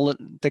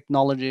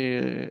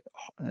technology.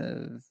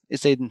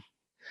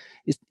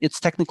 It's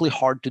technically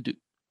hard to do,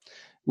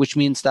 which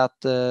means that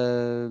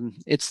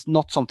it's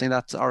not something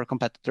that our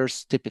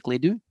competitors typically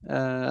do,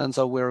 and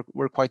so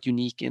we're quite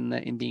unique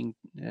in being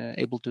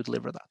able to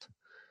deliver that.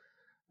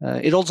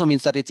 It also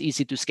means that it's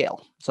easy to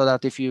scale, so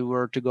that if you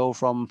were to go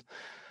from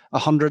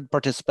 100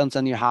 participants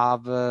and you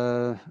have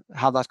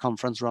that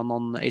conference run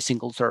on a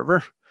single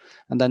server,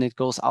 and then it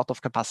goes out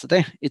of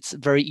capacity, it's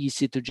very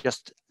easy to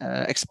just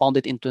expand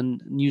it into a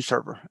new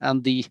server,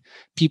 and the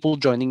people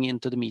joining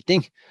into the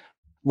meeting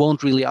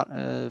won't really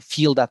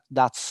feel that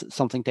that's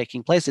something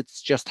taking place.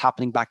 It's just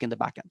happening back in the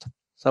backend.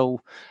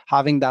 So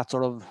having that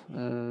sort of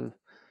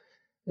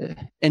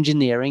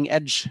engineering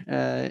edge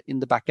in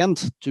the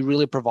backend to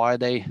really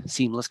provide a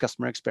seamless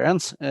customer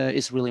experience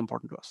is really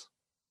important to us.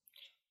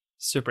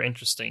 Super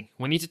interesting.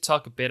 We need to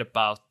talk a bit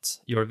about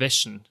your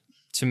vision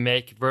to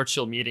make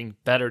virtual meeting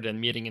better than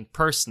meeting in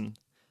person.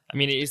 I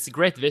mean, it's a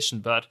great vision,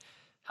 but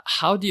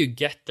how do you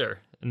get there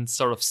in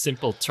sort of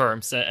simple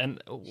terms?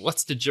 And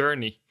what's the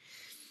journey?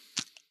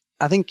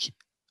 I think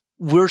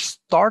we're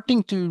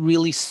starting to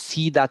really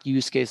see that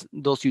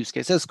those use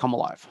cases come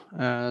alive.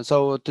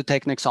 So to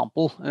take an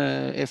example,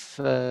 if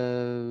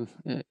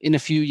in a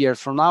few years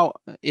from now,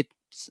 it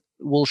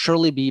will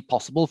surely be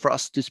possible for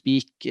us to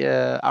speak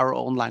our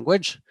own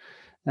language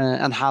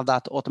and have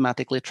that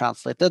automatically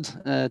translated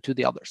to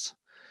the others,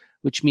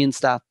 which means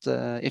that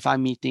if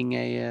I'm meeting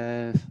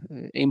a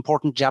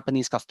important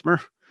Japanese customer,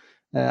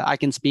 I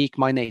can speak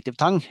my native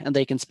tongue and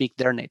they can speak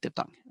their native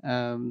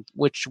tongue,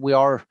 which we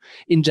are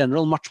in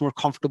general much more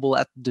comfortable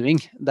at doing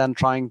than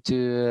trying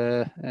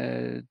to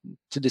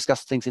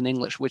discuss things in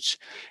English, which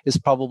is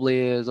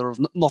probably sort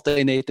of not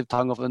a native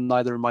tongue of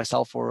neither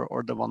myself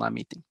or the one I'm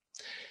meeting.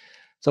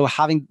 So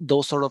having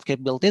those sort of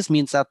capabilities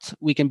means that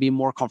we can be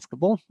more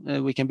comfortable,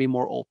 we can be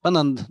more open,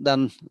 and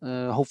then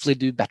hopefully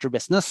do better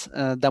business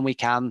than we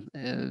can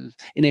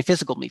in a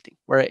physical meeting,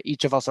 where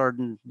each of us are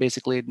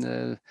basically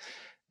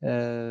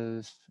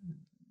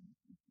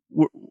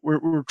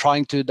we're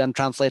trying to then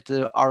translate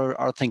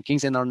our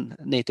thinkings in our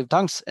native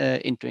tongues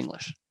into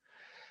English.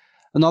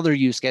 Another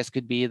use case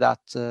could be that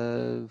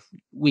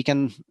we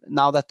can,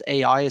 now that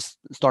AI is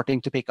starting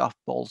to pick up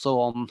also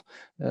on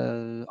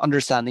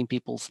understanding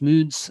people's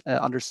moods,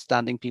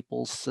 understanding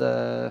people's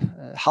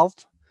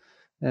health,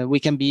 we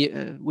can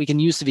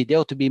use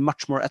video to be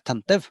much more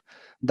attentive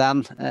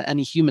than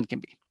any human can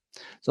be.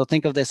 So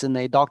think of this in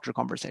a doctor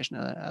conversation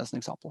as an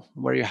example,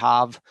 where you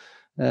have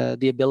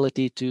the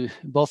ability to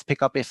both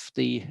pick up if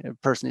the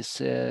person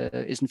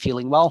isn't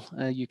feeling well.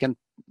 You can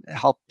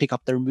help pick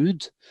up their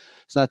mood,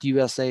 so that you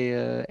as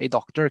a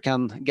doctor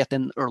can get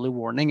an early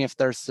warning if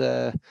there's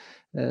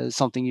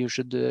something you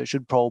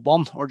should probe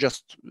on, or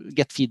just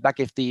get feedback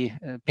if the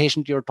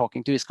patient you're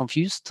talking to is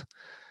confused.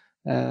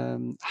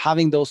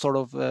 Having those sort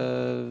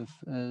of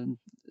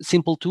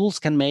simple tools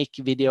can make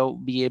video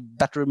be a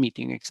better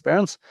meeting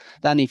experience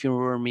than if you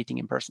were meeting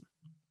in person.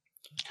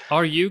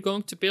 Are you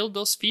going to build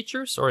those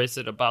features, or is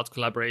it about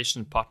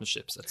collaboration,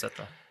 partnerships,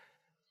 etc.?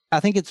 I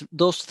think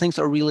those things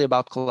are really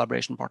about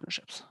collaboration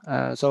partnerships.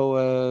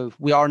 So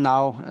we are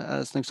now,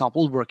 as an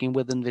example, working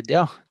with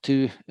NVIDIA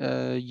to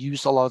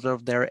use a lot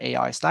of their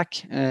AI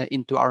stack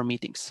into our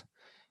meetings,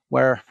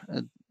 where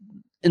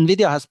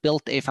NVIDIA has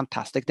built a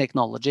fantastic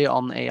technology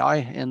on AI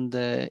in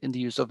the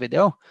use of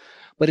video,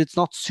 but it's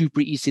not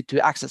super easy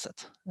to access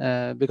it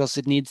because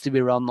it needs to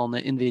be run on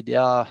the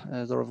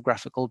NVIDIA sort of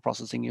graphical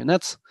processing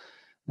units.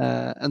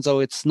 And so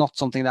it's not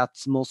something that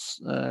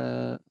most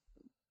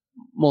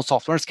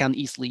softwares can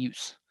easily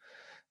use.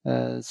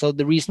 So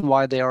the reason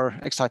why they are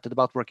excited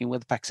about working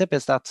with Pexip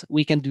is that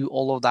we can do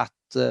all of that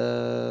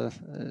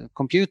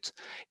compute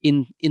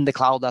in the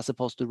cloud, as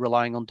opposed to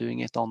relying on doing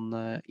it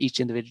on each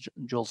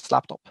individual's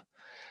laptop.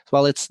 So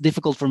while it's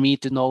difficult for me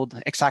to know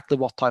exactly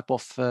what type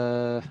of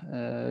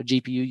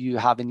GPU you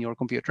have in your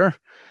computer,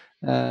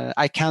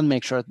 I can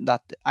make sure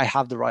that I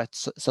have the right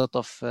set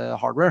of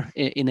hardware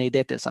in a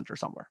data center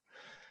somewhere.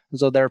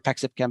 So their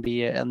Pexip can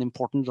be an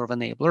important sort of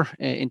enabler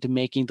into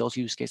making those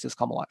use cases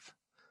come alive.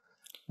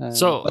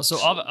 So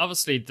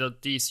obviously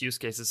these use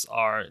cases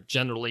are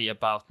generally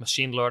about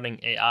machine learning,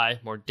 AI,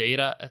 more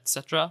data,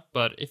 etc.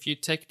 But if you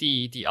take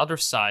the other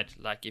side,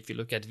 like if you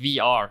look at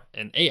VR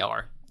and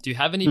AR, do you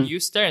have any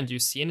views there, and do you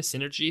see any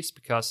synergies?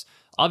 Because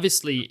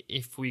obviously,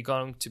 if we're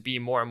going to be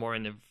more and more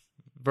in a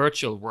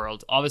virtual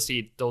world,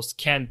 obviously those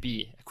can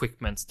be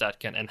equipments that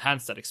can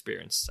enhance that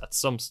experience at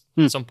some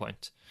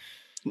point.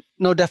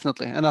 No,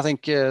 definitely, and I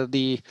think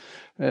the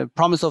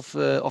promise of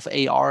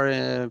AR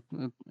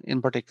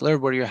in particular,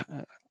 where you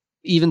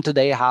even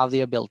today have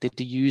the ability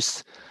to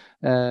use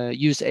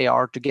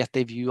AR to get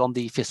a view on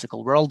the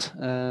physical world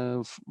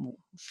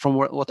from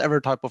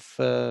whatever type of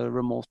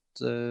remote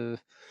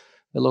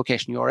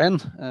location you are in,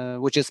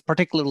 which is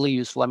particularly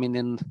useful. I mean,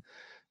 in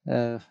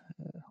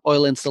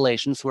oil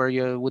installations where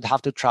you would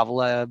have to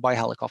travel by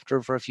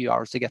helicopter for a few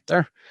hours to get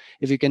there.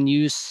 If you can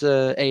use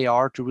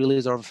AR to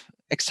really sort of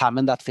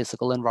examine that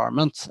physical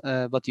environment,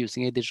 but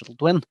using a digital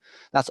twin,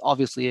 that's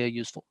obviously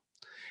useful.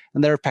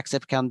 And there,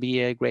 Pexip can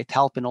be a great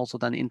help in also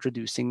then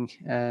introducing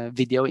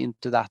video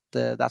into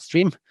that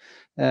stream.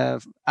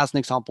 As an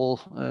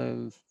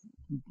example,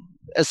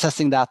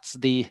 assessing that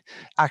the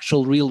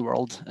actual real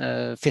world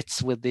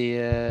fits with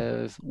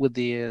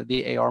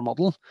the AR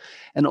model,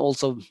 and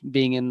also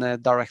being in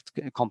direct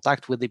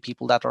contact with the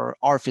people that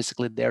are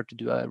physically there to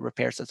do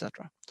repairs,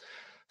 etc.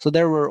 So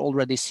there we're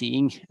already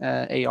seeing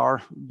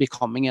AR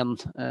becoming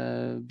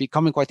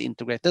quite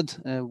integrated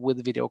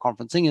with video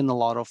conferencing in a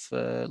lot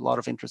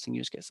of interesting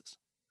use cases.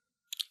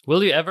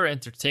 Will you ever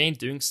entertain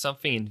doing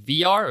something in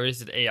VR, or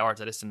is it AR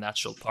that is the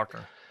natural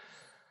partner?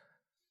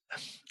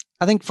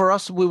 I think for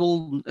us, we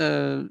will.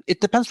 It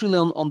depends really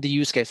on the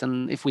use case,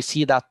 and if we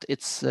see that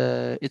it's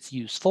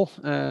useful.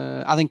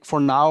 I think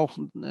for now,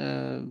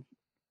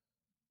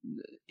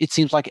 it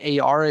seems like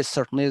AR is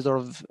certainly sort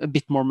of a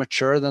bit more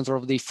mature than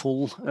sort of the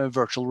full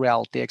virtual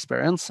reality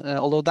experience,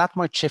 although that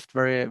might shift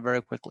very,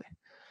 very quickly.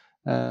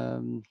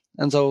 And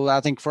so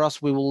I think for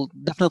us, we will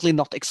definitely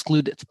not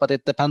exclude it, but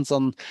it depends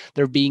on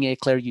there being a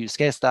clear use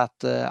case that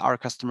our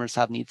customers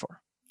have need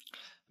for.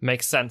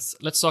 Makes sense.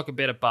 Let's talk a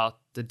bit about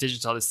the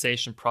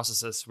digitalization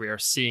processes we are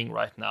seeing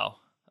right now.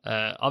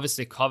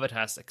 Obviously, COVID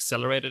has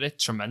accelerated it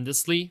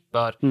tremendously,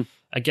 but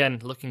again,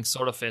 looking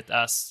sort of it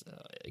as,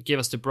 give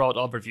us the broad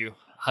overview.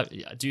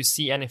 Do you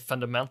see any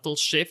fundamental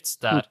shifts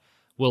that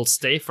will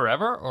stay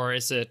forever, or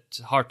is it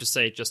hard to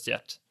say just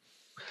yet?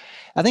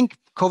 I think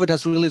COVID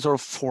has really sort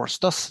of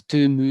forced us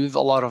to move a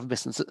lot of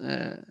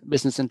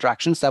business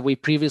interactions that we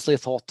previously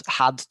thought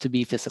had to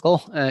be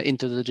physical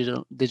into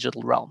the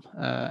digital realm.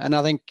 And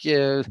I think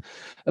a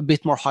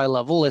bit more high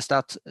level is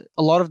that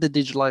a lot of the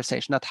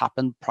digitalization that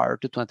happened prior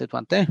to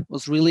 2020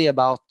 was really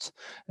about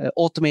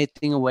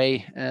automating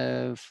away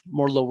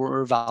more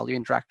lower value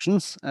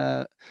interactions,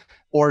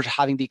 or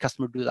having the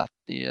customer do that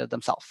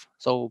themselves.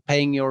 So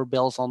paying your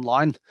bills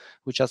online,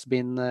 which has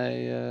been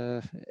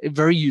a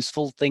very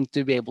useful thing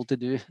to be able to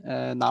do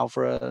now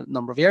for a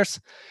number of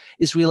years,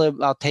 is really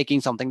about taking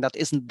something that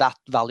isn't that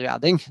value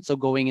adding. So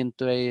going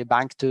into a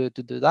bank to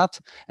do that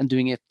and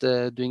doing it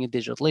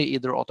digitally,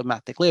 either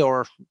automatically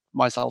or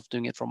myself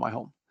doing it from my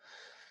home.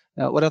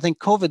 What I think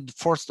COVID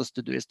forced us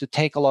to do is to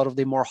take a lot of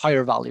the more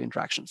higher value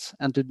interactions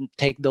and to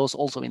take those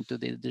also into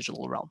the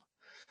digital realm.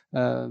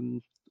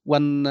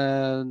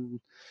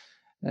 When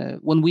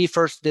we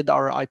first did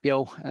our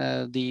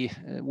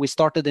IPO, we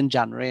started in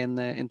January in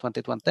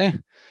 2020.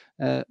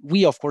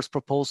 We of course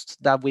proposed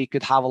that we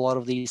could have a lot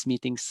of these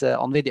meetings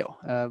on video,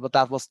 but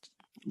that was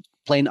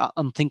plain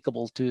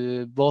unthinkable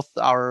to both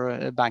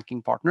our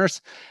banking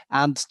partners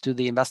and to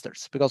the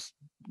investors, because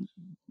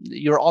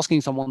you're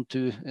asking someone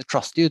to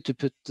trust you to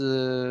put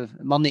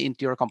money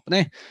into your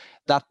company.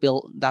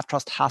 That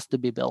trust has to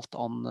be built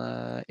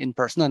on in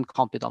person and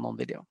can't be done on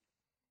video.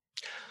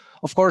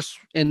 Of course,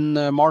 in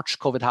March,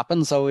 COVID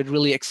happened, so it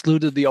really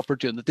excluded the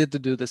opportunity to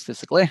do this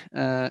physically.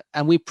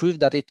 And we proved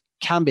that it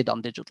can be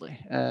done digitally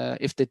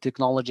if the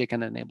technology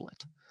can enable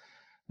it.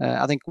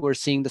 I think we're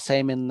seeing the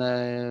same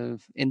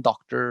in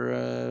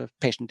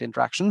doctor-patient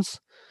interactions,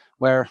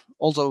 where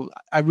also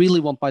I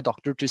really want my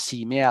doctor to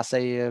see me as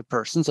a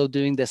person. So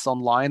doing this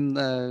online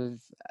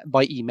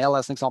by email,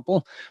 as an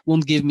example,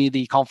 won't give me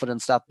the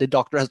confidence that the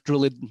doctor has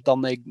truly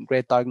done a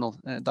great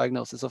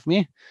diagnosis of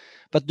me.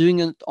 But doing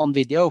it on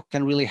video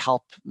can really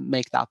help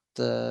make that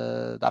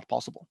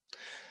possible.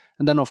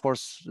 And then, of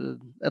course,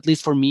 at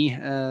least for me,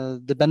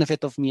 the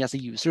benefit of me as a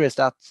user is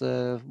that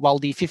while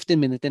the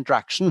 15-minute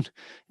interaction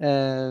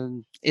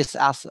is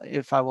as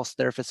if I was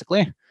there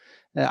physically,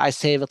 I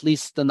save at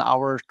least an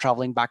hour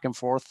traveling back and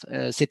forth,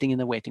 sitting in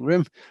the waiting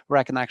room, where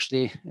I can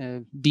actually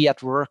be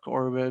at work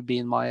or be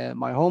in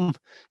my home,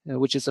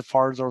 which is a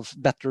far sort of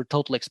better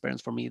total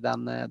experience for me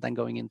than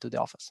going into the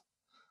office.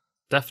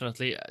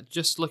 Definitely.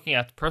 Just looking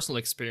at personal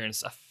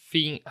experience, I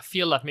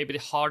feel that maybe the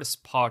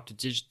hardest part to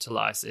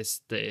digitalize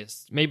is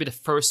maybe the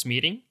first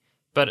meeting.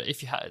 But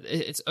if you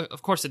it's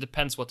of course it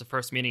depends what the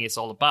first meeting is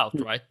all about,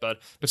 right?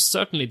 But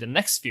certainly the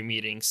next few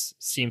meetings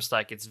seems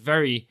like it's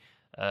very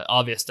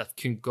obvious that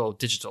can go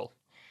digital.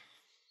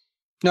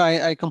 No,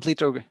 I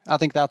completely agree. I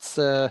think that's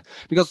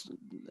because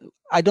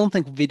I don't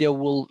think video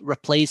will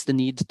replace the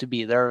need to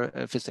be there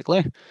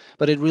physically,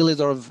 but it really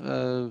sort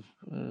of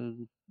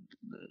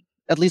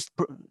at least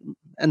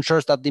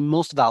ensures that the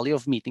most value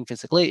of meeting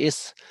physically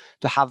is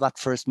to have that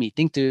first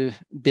meeting to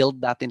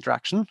build that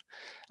interaction.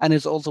 And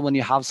it's also when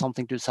you have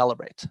something to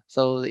celebrate.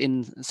 So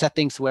in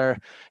settings where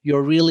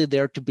you're really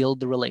there to build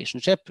the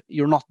relationship,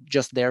 you're not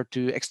just there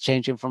to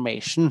exchange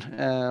information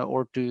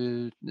or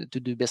to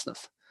do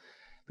business.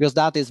 Because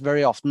that is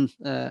very often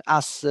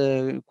as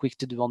quick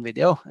to do on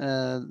video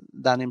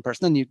than in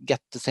person, and you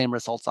get the same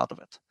results out of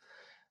it.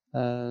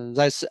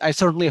 I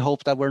certainly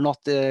hope that we're not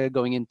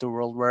going into a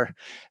world where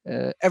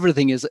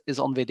everything is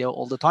on video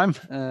all the time,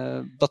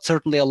 but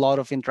certainly a lot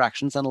of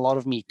interactions and a lot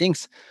of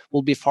meetings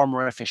will be far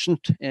more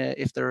efficient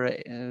if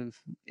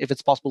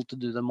it's possible to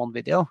do them on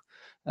video,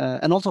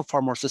 and also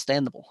far more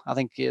sustainable. I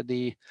think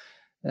the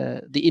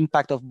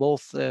impact of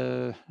both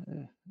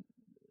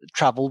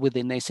travel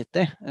within a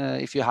city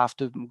if you have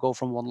to go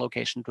from one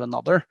location to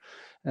another,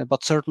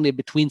 but certainly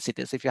between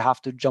cities, if you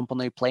have to jump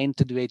on a plane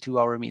to do a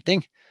 2-hour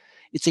meeting,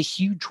 it's a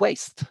huge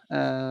waste.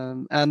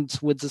 And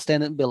with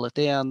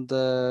sustainability and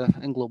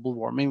global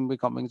warming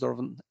becoming sort of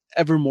an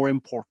ever more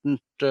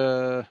important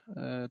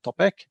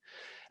topic,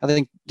 I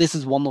think this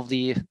is one of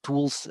the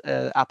tools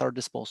at our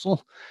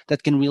disposal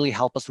that can really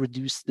help us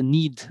reduce the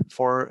need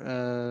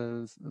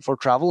for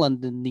travel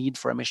and the need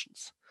for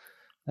emissions.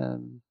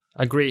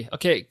 Agree.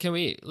 Okay,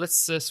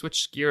 let's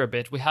switch gear a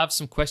bit. We have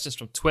some questions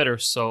from Twitter,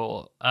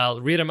 so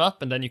I'll read them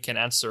up and then you can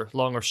answer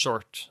long or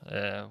short,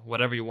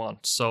 whatever you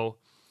want. So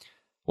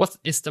what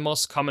is the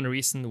most common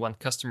reason when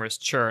customers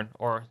churn,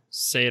 or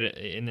say it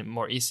in a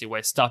more easy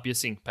way, stop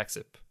using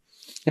Pexip?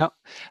 Yeah,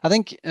 I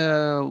think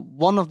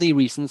one of the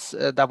reasons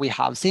that we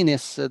have seen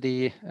is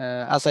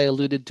as I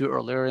alluded to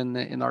earlier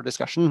in our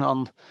discussion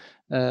on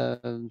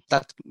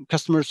that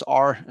customers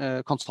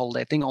are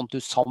consolidating onto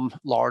some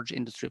large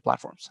industry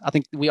platforms. I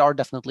think we are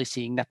definitely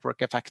seeing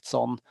network effects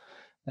on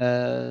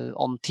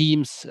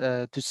Teams,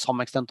 to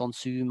some extent on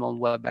Zoom, on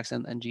WebEx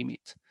and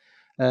Gmeet.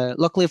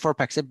 Luckily for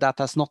Pexip, that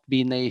has not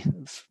been a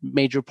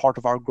major part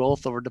of our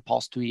growth over the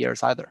past 2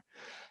 years either.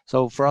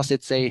 So for us,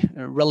 it's a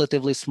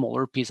relatively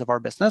smaller piece of our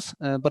business,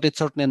 but it's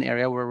certainly an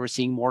area where we're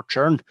seeing more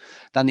churn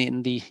than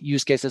in the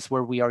use cases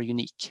where we are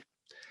unique.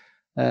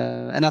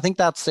 And I think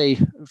that's a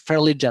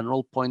fairly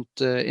general point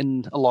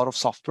in a lot of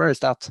software, is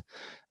that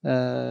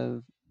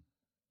in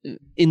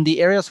the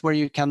areas where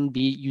you can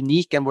be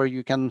unique and where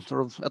you can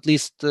sort of at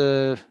least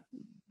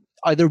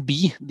either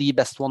be the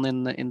best one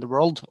in the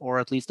world, or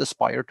at least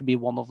aspire to be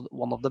one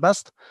of the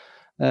best,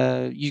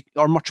 you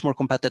are much more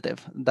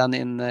competitive than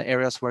in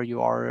areas where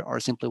you are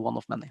simply one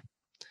of many.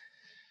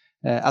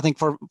 I think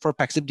for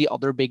Pexip, the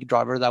other big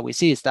driver that we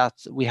see is that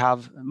we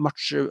have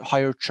much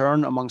higher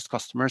churn amongst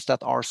customers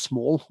that are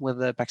small with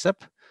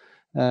Pexip,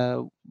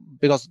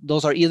 because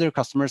those are either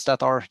customers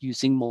that are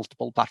using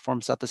multiple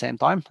platforms at the same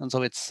time, and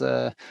so it's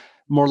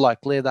more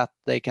likely that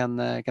they can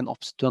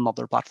opt to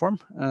another platform.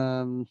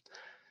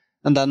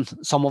 And then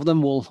some of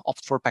them will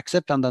opt for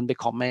Pexip and then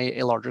become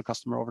a larger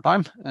customer over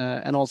time.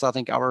 And also, I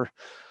think our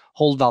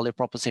whole value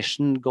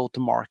proposition,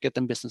 go-to-market,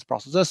 and business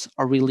processes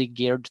are really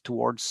geared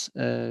towards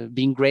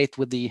being great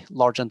with the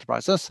large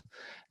enterprises.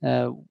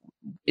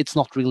 It's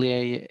not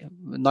really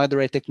neither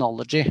a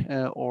technology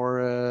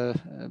or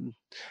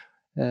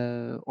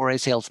a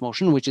sales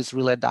motion which is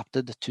really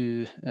adapted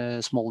to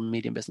small and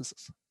medium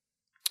businesses.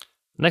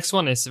 Next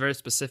one is very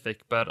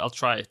specific, but I'll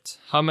try it.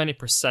 How many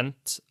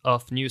 %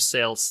 of new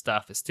sales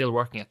staff is still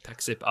working at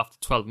Pexip after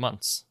 12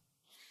 months?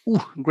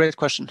 Great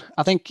question.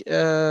 I think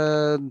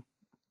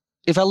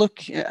if I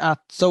look at,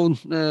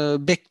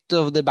 bit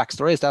of the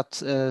backstory is that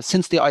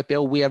since the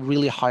IPO, we have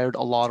really hired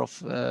a lot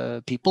of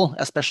people,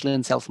 especially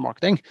in sales and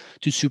marketing,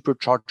 to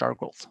supercharge our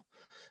growth.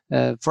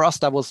 For us,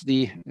 that was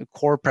the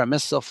core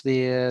premise of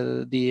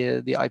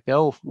the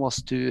IPO,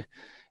 was to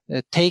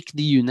take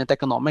the unit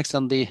economics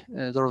and the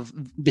sort of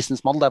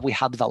business model that we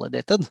had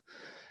validated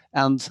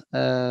and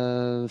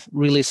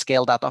really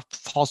scale that up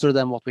faster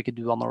than what we could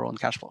do on our own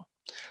cash flow.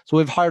 So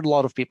we've hired a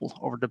lot of people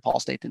over the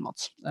past 18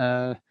 months.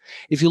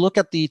 If you look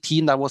at the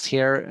team that was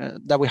here,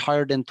 that we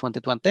hired in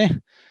 2020,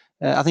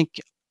 I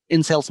think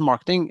in sales and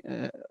marketing,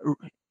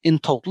 in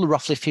total,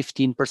 roughly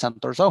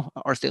 15% or so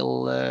are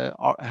still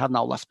have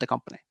now left the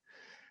company.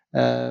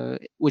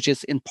 Which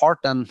is in part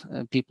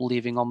then people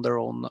leaving on their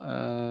own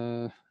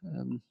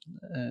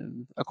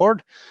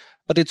accord,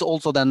 but it's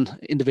also then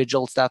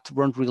individuals that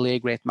weren't really a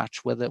great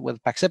match with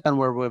Pexip, and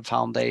where we've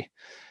found a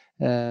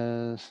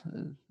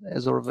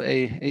sort of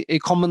a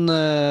common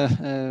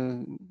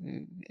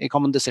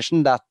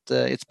decision that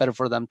it's better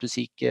for them to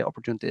seek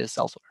opportunities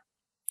elsewhere.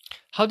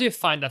 How do you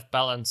find that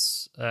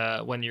balance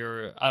when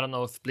you're, I don't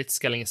know if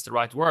blitzscaling is the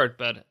right word,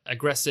 but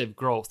aggressive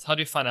growth? How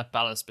do you find that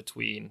balance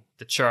between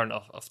the churn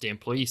of the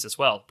employees as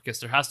well? Because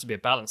there has to be a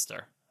balance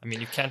there. I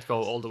mean, you can't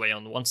go all the way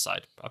on one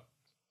side.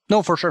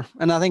 No, for sure.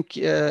 And I think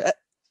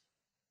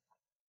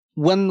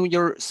when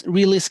you're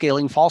really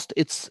scaling fast,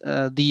 it's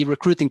the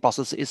recruiting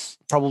process is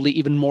probably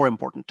even more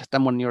important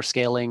than when you're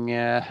scaling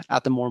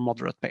at a more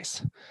moderate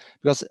pace.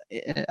 Because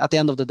at the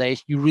end of the day,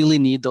 you really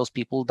need those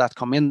people that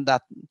come in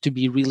that to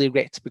be really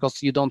great,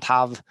 because you don't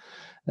have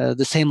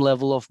the same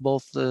level of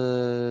both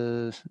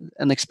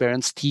an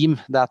experienced team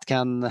that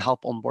can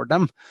help onboard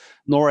them,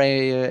 nor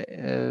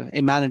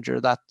a manager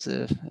that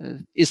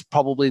is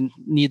probably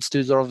needs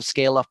to sort of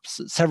scale up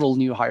several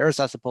new hires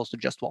as opposed to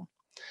just one.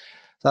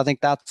 So I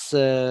think that's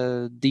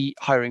the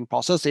hiring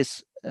process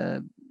is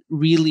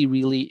really,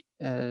 really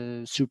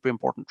super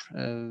important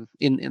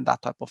in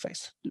that type of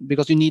phase,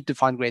 because you need to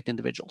find great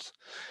individuals.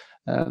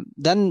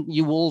 Then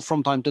you will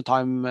from time to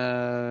time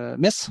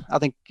miss. I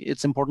think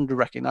it's important to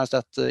recognize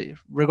that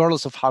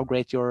regardless of how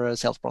great your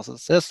sales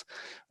process is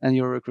and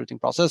your recruiting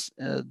process,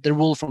 there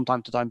will from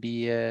time to time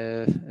be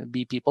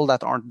people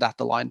that aren't that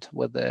aligned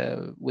with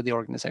the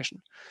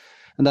organization.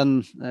 And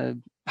then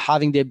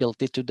having the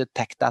ability to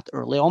detect that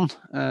early on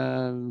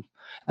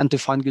and to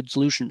find good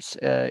solutions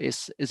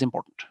is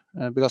important.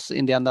 Because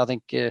in the end, I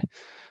think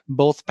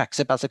both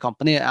Pexip as a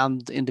company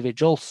and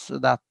individuals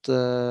that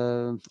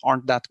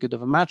aren't that good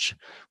of a match,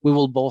 we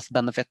will both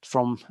benefit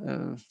from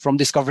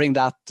discovering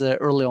that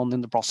early on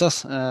in the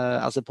process,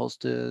 as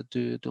opposed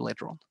to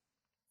later on.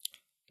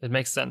 It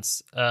makes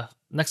sense.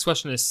 Next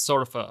question is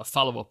sort of a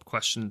follow-up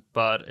question,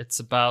 but it's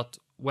about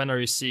when are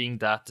you seeing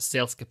that the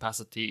sales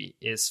capacity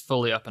is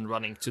fully up and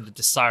running to the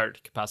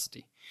desired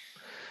capacity?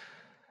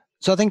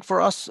 So I think for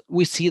us,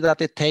 we see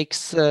that it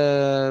takes,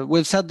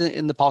 we've said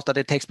in the past that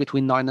it takes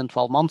between 9 and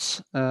 12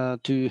 months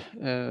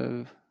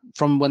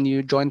from when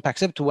you join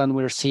Pexip to when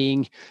we're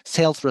seeing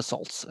sales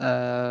results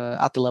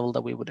at the level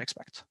that we would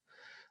expect.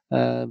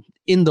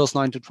 In those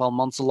 9 to 12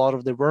 months, a lot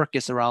of the work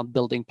is around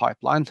building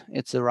pipeline.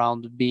 It's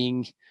around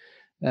being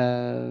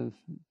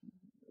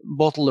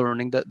both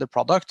learning the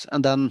product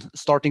and then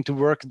starting to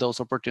work those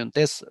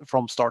opportunities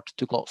from start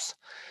to close.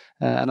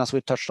 And as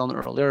we touched on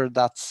earlier,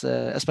 that's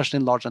especially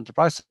in large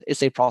enterprise,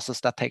 is a process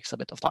that takes a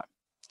bit of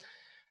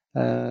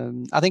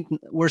time. I think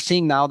we're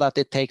seeing now that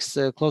it takes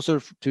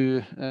closer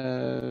to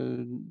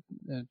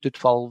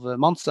 12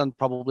 months and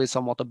probably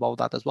somewhat above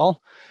that as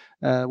well,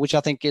 which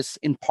I think is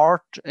in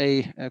part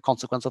a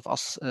consequence of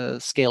us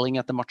scaling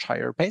at a much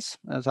higher pace.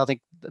 So I think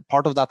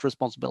part of that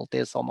responsibility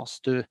is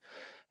almost to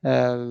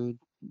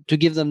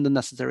give them the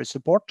necessary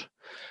support,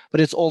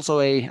 but it's also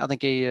I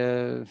think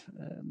a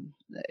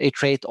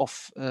trait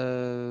of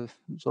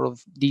sort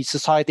of the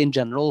society in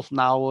general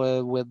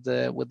now with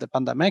the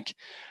pandemic,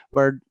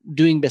 where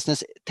doing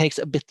business takes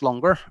a bit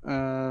longer,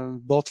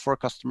 both for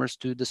customers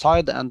to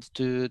decide and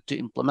to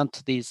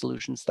implement these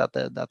solutions that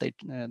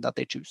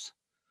they choose.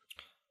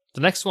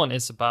 The next one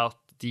is about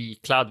the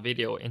cloud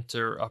video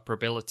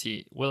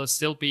interoperability. Will it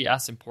still be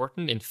as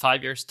important in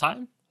 5 years'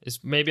 time?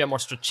 Is maybe a more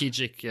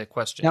strategic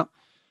question. Yeah.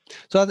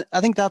 So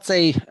I think that's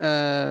a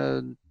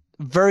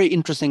very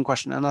interesting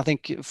question, and I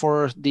think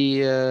for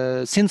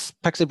the since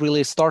Pexip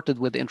really started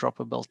with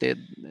interoperability, it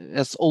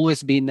has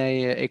always been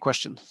a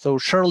question. So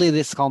surely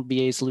this can't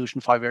be a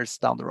solution 5 years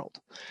down the road.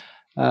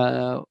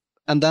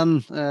 And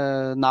then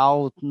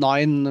now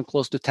 9,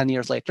 close to 10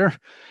 years later,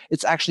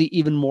 it's actually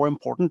even more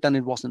important than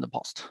it was in the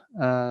past.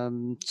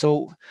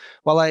 So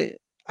while I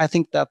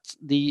think that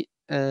the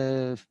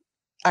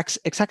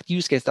exact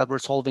use case that we're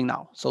solving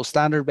now, so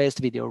standard-based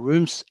video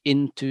rooms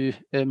into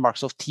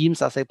Microsoft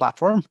Teams as a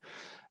platform,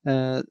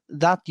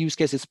 that use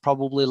case is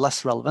probably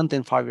less relevant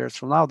in 5 years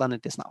from now than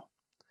it is now.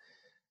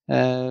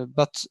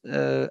 But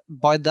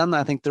by then,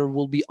 I think there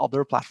will be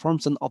other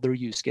platforms and other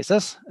use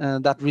cases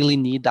that really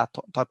need that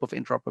type of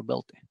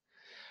interoperability.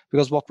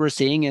 Because what we're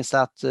seeing is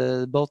that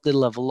both the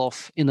level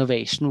of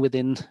innovation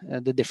within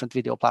the different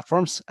video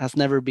platforms has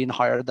never been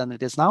higher than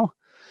it is now.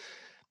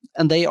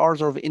 And they are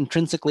sort of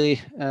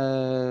intrinsically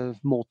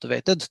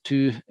motivated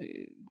to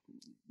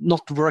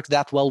not work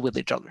that well with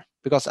each other.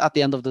 Because at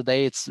the end of the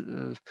day, it's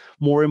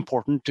more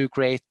important to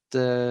create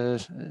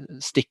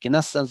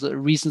stickiness and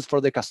reasons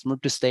for the customer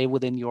to stay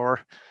within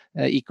your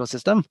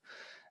ecosystem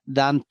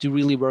than to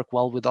really work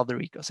well with other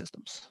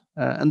ecosystems.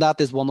 And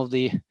that is one of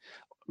the,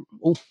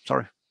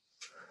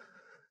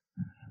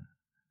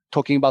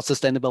 talking about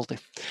sustainability.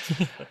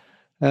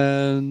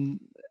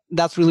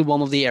 That's really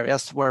one of the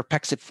areas where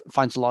Pexip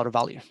finds a lot of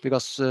value,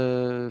 because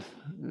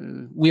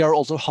we are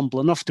also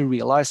humble enough to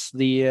realize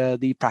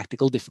the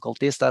practical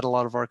difficulties that a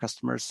lot of our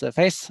customers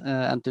face,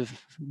 and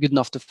good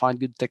enough to find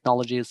good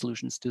technology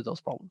solutions to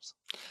those problems.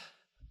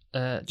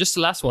 Just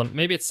the last one.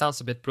 Maybe it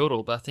sounds a bit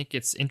brutal, but I think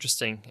it's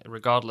interesting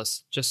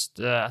regardless. Just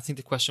I think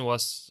the question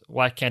was,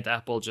 why can't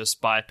Apple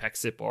just buy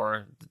Pexip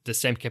or the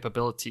same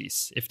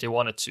capabilities if they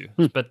wanted to?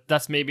 But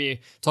that's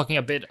maybe talking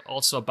a bit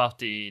also about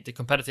the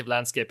competitive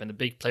landscape and the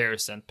big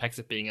players and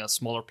Pexip being a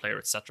smaller player,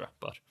 etc.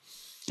 But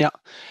yeah,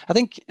 I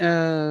think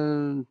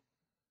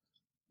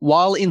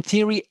while in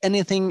theory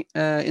anything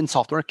in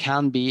software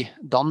can be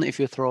done if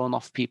you throw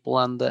enough people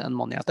and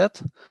money at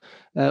it,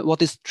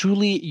 what is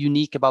truly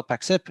unique about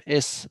Pexip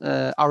is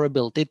our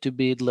ability to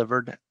be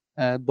delivered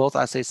both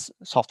as a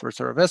software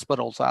service, but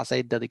also as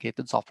a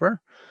dedicated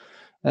software,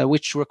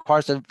 which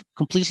requires a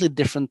completely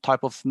different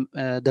type of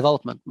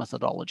development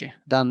methodology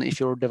than if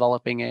you're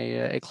developing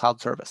a cloud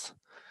service.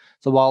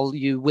 So while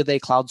you, with a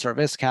cloud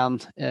service,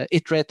 can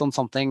iterate on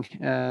something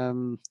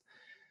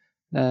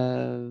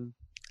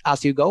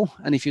as you go,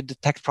 and if you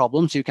detect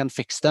problems, you can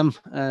fix them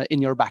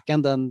in your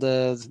backend, and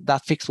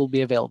that fix will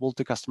be available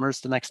to customers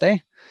the next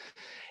day.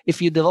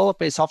 If you develop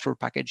a software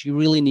package, you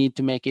really need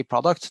to make a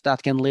product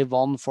that can live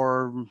on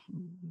for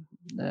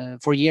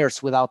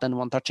years without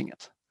anyone touching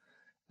it.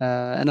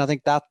 And I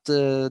think that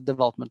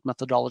development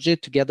methodology,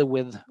 together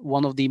with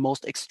one of the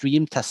most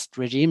extreme test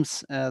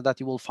regimes that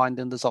you will find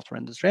in the software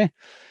industry,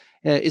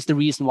 is the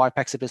reason why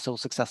Pexip is so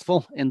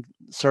successful in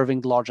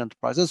serving large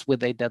enterprises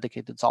with a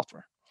dedicated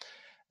software.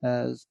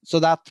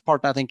 So that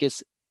part, I think,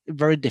 is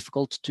very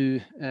difficult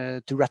to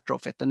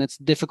retrofit, and it's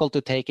difficult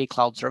to take a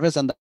cloud service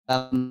and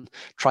then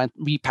try and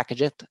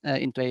repackage it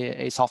into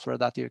a software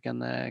that you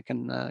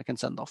can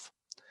send off.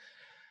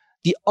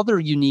 The other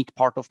unique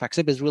part of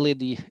Pexip is really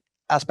the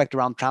aspect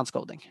around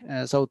transcoding.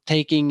 So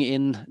taking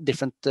in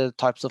different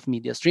types of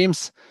media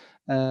streams,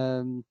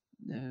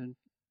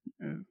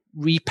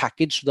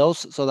 repackage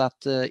those so that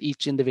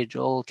each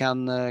individual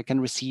can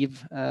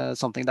receive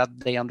something that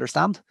they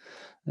understand,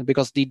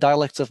 because the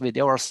dialects of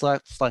video are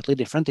slightly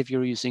different if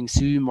you're using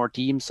Zoom or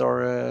Teams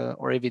or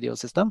a video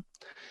system,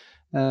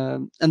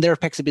 and their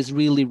Pexip is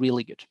really,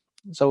 really good.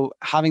 So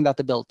having that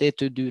ability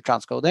to do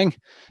transcoding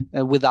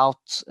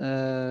without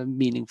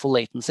meaningful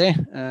latency,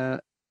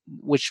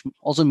 which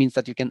also means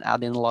that you can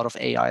add in a lot of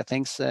AI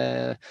things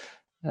in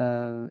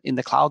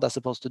the cloud as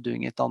opposed to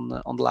doing it on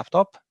the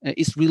laptop,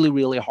 is really,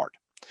 really hard.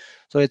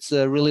 So it's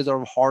really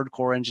sort of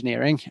hardcore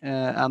engineering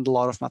and a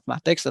lot of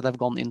mathematics that have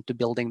gone into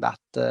building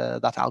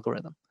that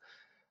algorithm.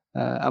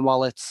 And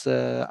while it's,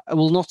 I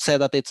will not say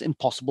that it's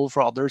impossible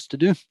for others to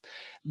do,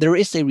 there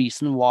is a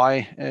reason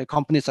why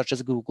companies such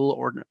as Google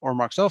or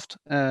Microsoft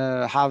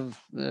have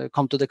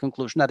come to the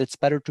conclusion that it's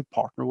better to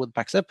partner with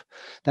Pexip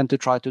than to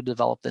try to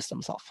develop this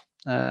themselves.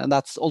 And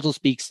that also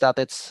speaks that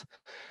it's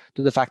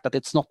to the fact that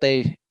it's not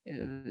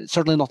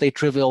certainly not a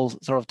trivial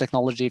sort of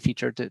technology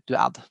feature to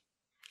add.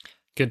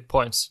 Good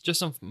points. Just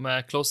some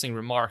closing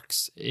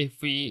remarks.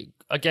 If we,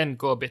 again,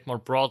 go a bit more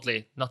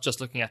broadly, not just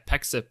looking at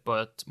Pexip,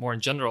 but more in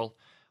general,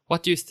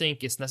 what do you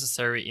think is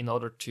necessary in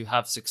order to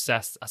have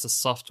success as a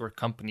software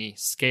company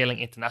scaling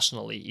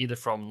internationally, either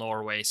from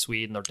Norway,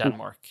 Sweden, or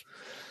Denmark?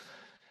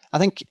 I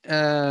think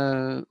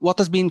what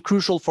has been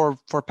crucial for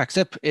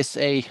Pexip is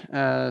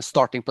a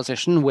starting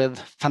position with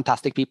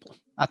fantastic people.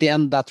 At the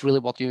end, that's really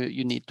what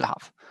you need to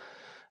have.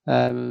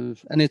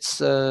 And it's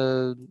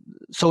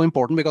so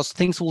important because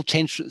things will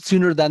change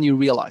sooner than you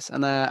realize,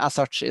 and as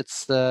such,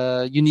 it's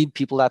you need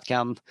people that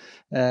can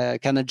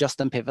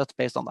adjust and pivot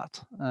based on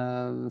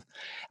that.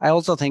 I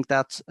also think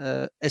that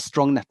a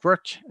strong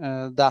network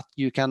that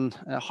you can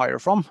hire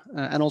from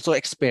and also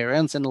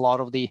experience in a lot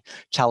of the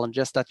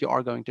challenges that you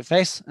are going to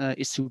face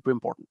is super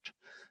important.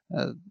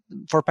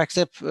 For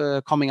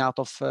Pexip, coming out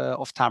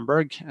of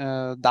Tandberg,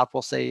 that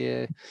was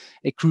a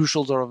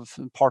crucial sort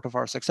of part of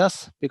our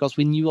success, because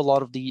we knew a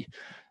lot of the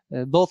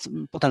both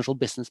potential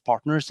business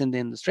partners in the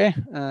industry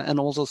and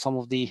also some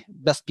of the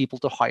best people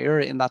to hire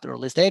in that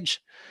early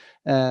stage,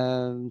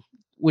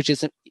 which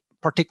is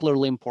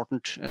particularly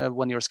important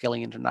when you're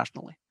scaling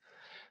internationally.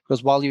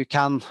 Because while you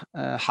can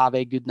have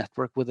a good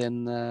network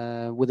within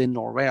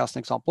Norway, as an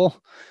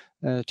example,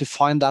 to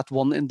find that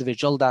one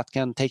individual that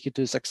can take you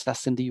to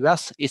success in the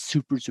US is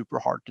super, super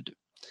hard to do.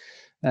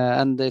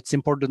 And it's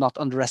important to not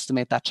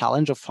underestimate that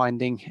challenge of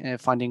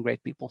finding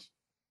great people.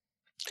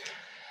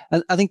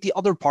 And I think the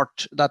other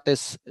part that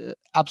is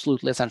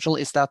absolutely essential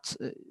is that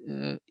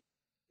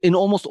in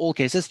almost all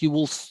cases, you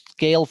will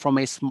scale from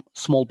a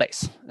small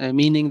base,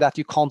 meaning that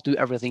you can't do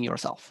everything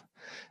yourself.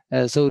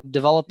 So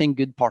developing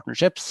good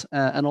partnerships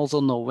and also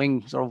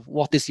knowing sort of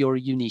what is your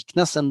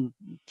uniqueness and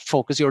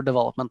focus your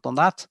development on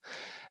that.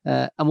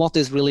 And what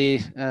is really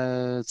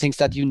things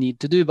that you need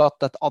to do, but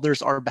that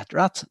others are better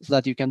at, so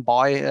that you can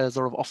buy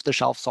sort of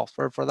off-the-shelf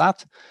software for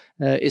that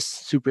is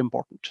super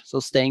important. So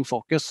staying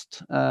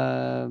focused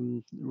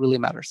really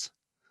matters.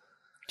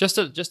 Just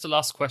a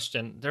last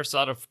question. There's a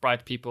lot of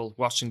bright people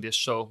watching this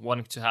show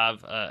wanting to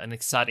have an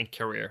exciting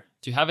career.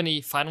 Do you have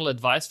any final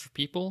advice for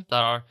people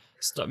that are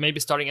maybe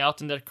starting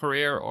out in their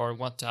career or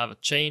want to have a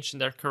change in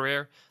their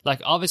career?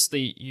 Like,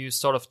 obviously, you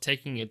sort of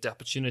taking the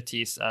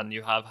opportunities and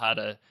you have had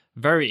a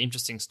very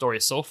interesting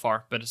story so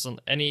far, but is there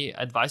any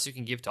advice you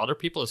can give to other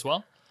people as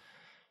well?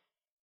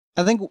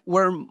 I think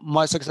where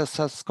my success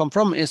has come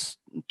from is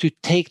to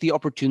take the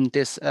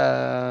opportunities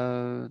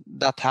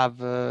that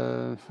have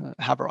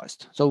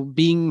arisen. So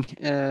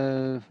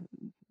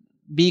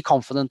be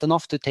confident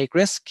enough to take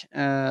risk,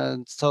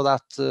 so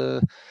that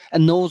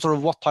and know sort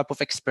of what type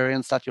of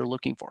experience that you're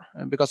looking for,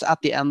 because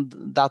at the end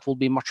that will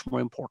be much more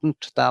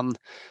important than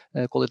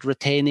call it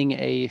retaining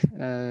a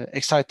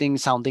exciting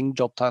sounding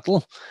job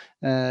title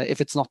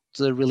if it's not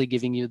really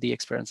giving you the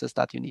experiences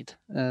that you need.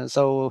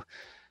 So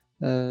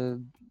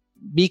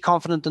be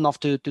confident enough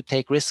to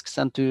take risks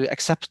and to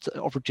accept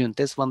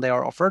opportunities when they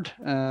are offered,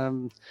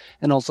 and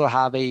also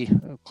have a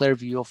clear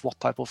view of what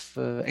type of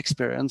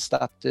experience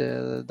that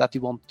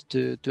you want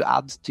to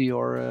add to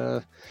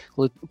your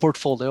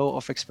portfolio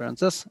of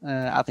experiences.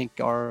 I think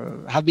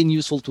have been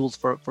useful tools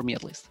for me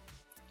at least.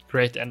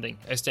 Great ending.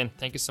 Øystein,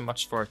 thank you so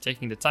much for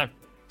taking the time.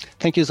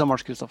 Thank you so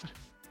much, Christopher.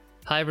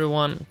 Hi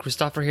everyone,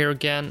 Christopher here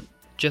again.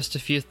 Just a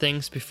few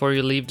things before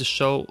you leave the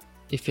show.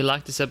 If you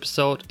like this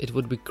episode, it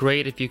would be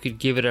great if you could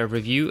give it a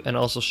review and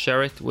also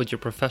share it with your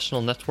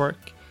professional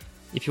network.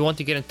 If you want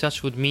to get in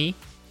touch with me,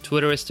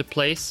 Twitter is the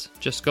place.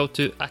 Just go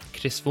to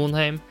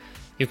 @ChrisVonheim.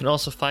 You can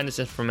also find this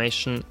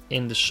information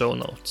in the show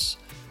notes.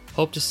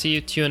 Hope to see you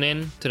tune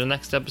in to the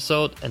next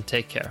episode and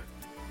take care.